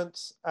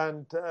governments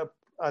and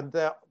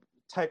their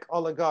tech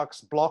oligarchs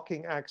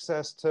blocking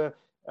access to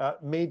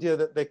media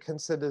that they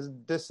consider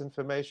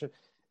disinformation.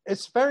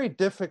 It's very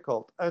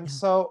difficult. And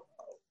so,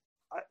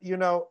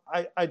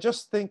 I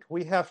just think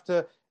we have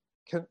to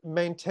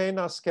maintain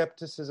our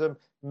skepticism,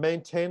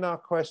 maintain our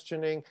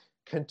questioning,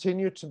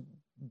 continue to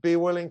be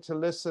willing to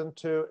listen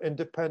to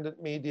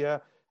independent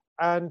media,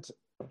 and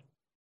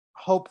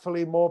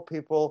hopefully more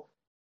people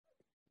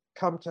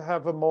come to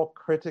have a more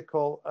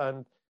critical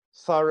and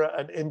thorough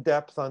and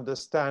in-depth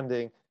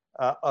understanding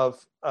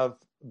of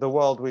the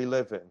world we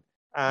live in.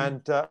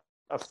 And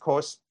of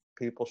course,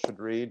 people should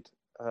read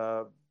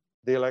The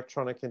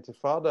Electronic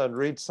Intifada and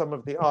read some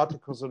of the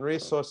articles and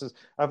resources.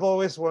 I've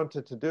always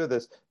wanted to do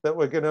this, that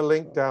we're going to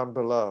link down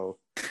below.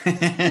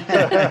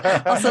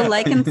 Also,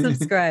 like and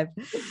subscribe.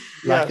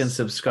 Like and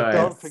subscribe.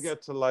 Don't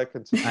forget to like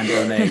and subscribe.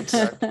 And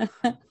donate.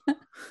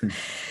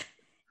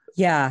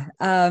 Yeah.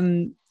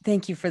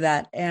 Thank you for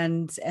that.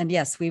 And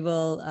yes, we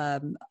will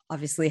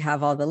obviously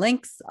have all the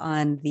links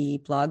on the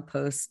blog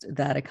post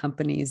that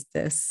accompanies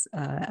this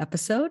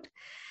episode.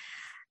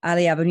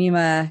 Ali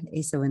Abunimah,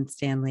 Asa and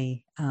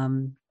Stanley,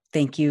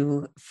 thank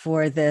you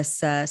for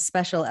this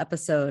special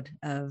episode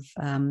of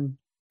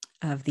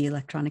the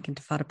Electronic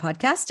Intifada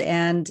podcast.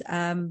 And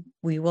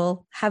we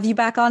will have you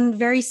back on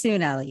very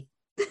soon, Ali.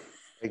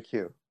 Thank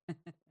you.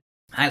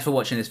 Thanks for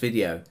watching this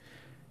video.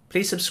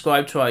 Please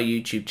subscribe to our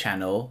YouTube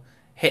channel.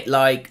 Hit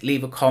like,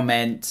 leave a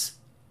comment.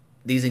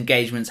 These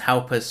engagements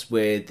help us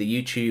with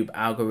the YouTube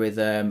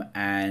algorithm,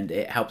 and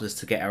it helps us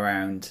to get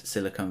around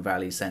Silicon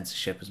Valley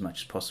censorship as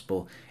much as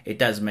possible. It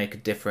does make a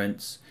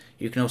difference.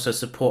 You can also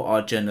support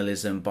our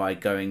journalism by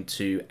going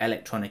to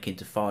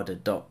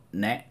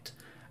electronicintifada.net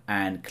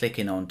and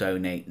clicking on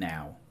Donate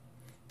Now.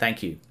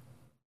 Thank you.